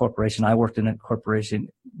estate in a corporation. I worked in a corporation.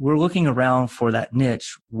 We're looking around for that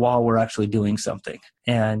niche while we're actually doing something.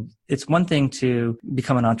 And it's one thing to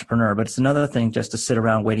become an entrepreneur, but it's another thing just to sit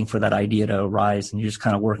around waiting for that idea to arise and you're just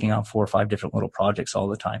kind of working on 4 or 5 different little projects all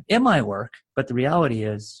the time. It might work, but the reality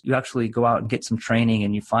is you actually go out and get some training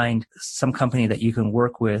and you find some company that you can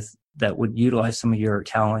work with that would utilize some of your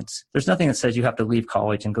talents. There's nothing that says you have to leave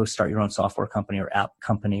college and go start your own software company or app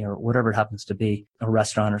company or whatever it happens to be, a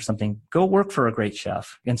restaurant or something. Go work for a great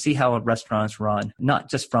chef and see how restaurants run, not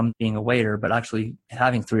just from being a waiter, but actually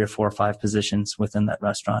having 3 or 4 or 5 positions within that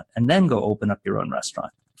restaurant, and then go open up your own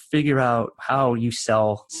restaurant. Figure out how you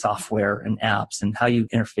sell software and apps and how you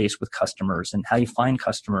interface with customers and how you find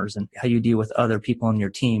customers and how you deal with other people on your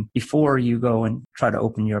team before you go and try to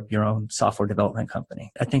open your own software development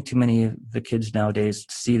company. I think too many of the kids nowadays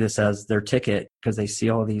see this as their ticket because they see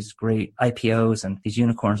all these great IPOs and these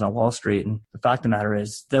unicorns on Wall Street. And the fact of the matter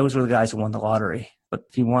is those are the guys who won the lottery. But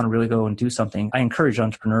if you want to really go and do something, I encourage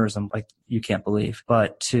entrepreneurism like you can't believe,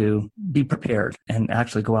 but to be prepared and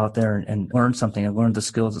actually go out there and learn something and learn the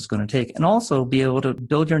skills it's going to take and also be able to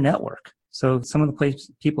build your network. So some of the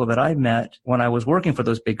people that I met when I was working for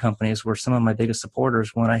those big companies were some of my biggest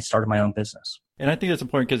supporters when I started my own business. And I think that's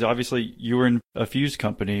important because obviously you were in a fuse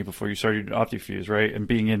company before you started OptiFuse, right? And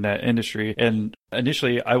being in that industry. And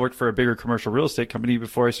initially I worked for a bigger commercial real estate company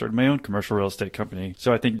before I started my own commercial real estate company.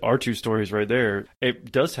 So I think our 2 stories right there,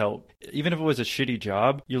 it does help. Even if it was a shitty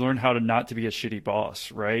job, you learn how to not to be a shitty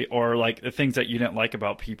boss, right? Or like the things that you didn't like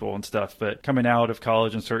about people and stuff. But coming out of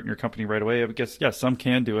college and starting your company right away, I guess, yeah, some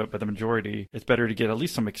can do it, but the majority, it's better to get at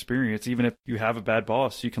least some experience. Even if you have a bad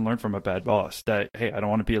boss, you can learn from a bad boss that, hey, I don't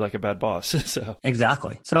want to be like a bad boss. So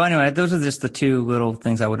Exactly. So anyway, those are just the 2 little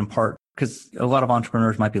things I would impart because a lot of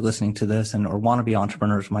entrepreneurs might be listening to this or wannabe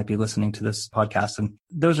entrepreneurs might be listening to this podcast. And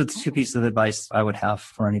those are the 2 pieces of advice I would have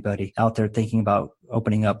for anybody out there thinking about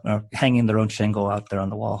opening up or hanging their own shingle out there on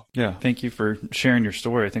the wall. Yeah. Thank you for sharing your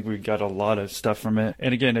story. I think we got a lot of stuff from it.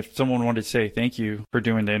 And again, if someone wanted to say thank you for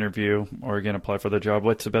doing the interview or again, apply for the job,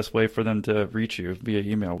 what's the best way for them to reach you via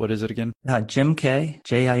email? What is it again? Jim K,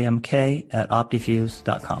 JIMK at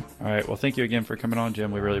optifuse.com. All right. Well, thank you again for coming on,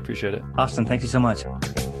 Jim. We really appreciate it. Austin, thank you so much.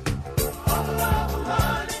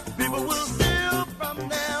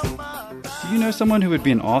 Do you know someone who would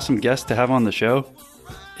be an awesome guest to have on the show?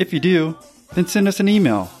 If you do, then send us an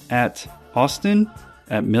email at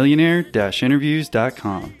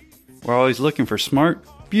austin@millionaire-interviews.com. We're always looking for smart,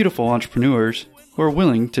 beautiful entrepreneurs who are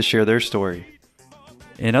willing to share their story.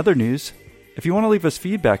 In other news, if you want to leave us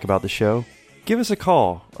feedback about the show, give us a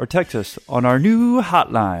call or text us on our new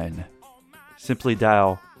hotline. Simply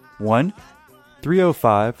dial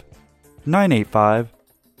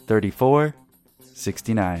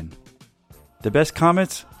 1-305-985-3469. The best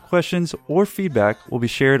comments, questions, or feedback will be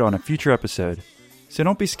shared on a future episode, so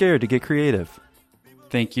don't be scared to get creative.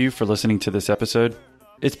 Thank you for listening to this episode.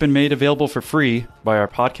 It's been made available for free by our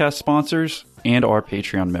podcast sponsors and our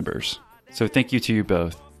Patreon members. So thank you to you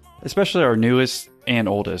both, especially our newest and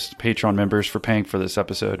oldest Patreon members for paying for this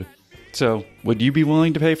episode. So, would you be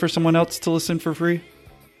willing to pay for someone else to listen for free?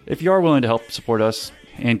 If you are willing to help support us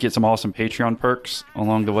and get some awesome Patreon perks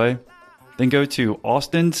along the way, then go to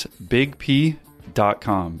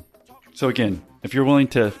austinsbigp.com. So again, if you're willing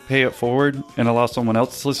to pay it forward and allow someone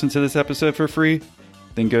else to listen to this episode for free,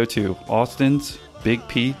 then go to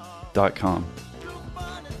austinsbigp.com.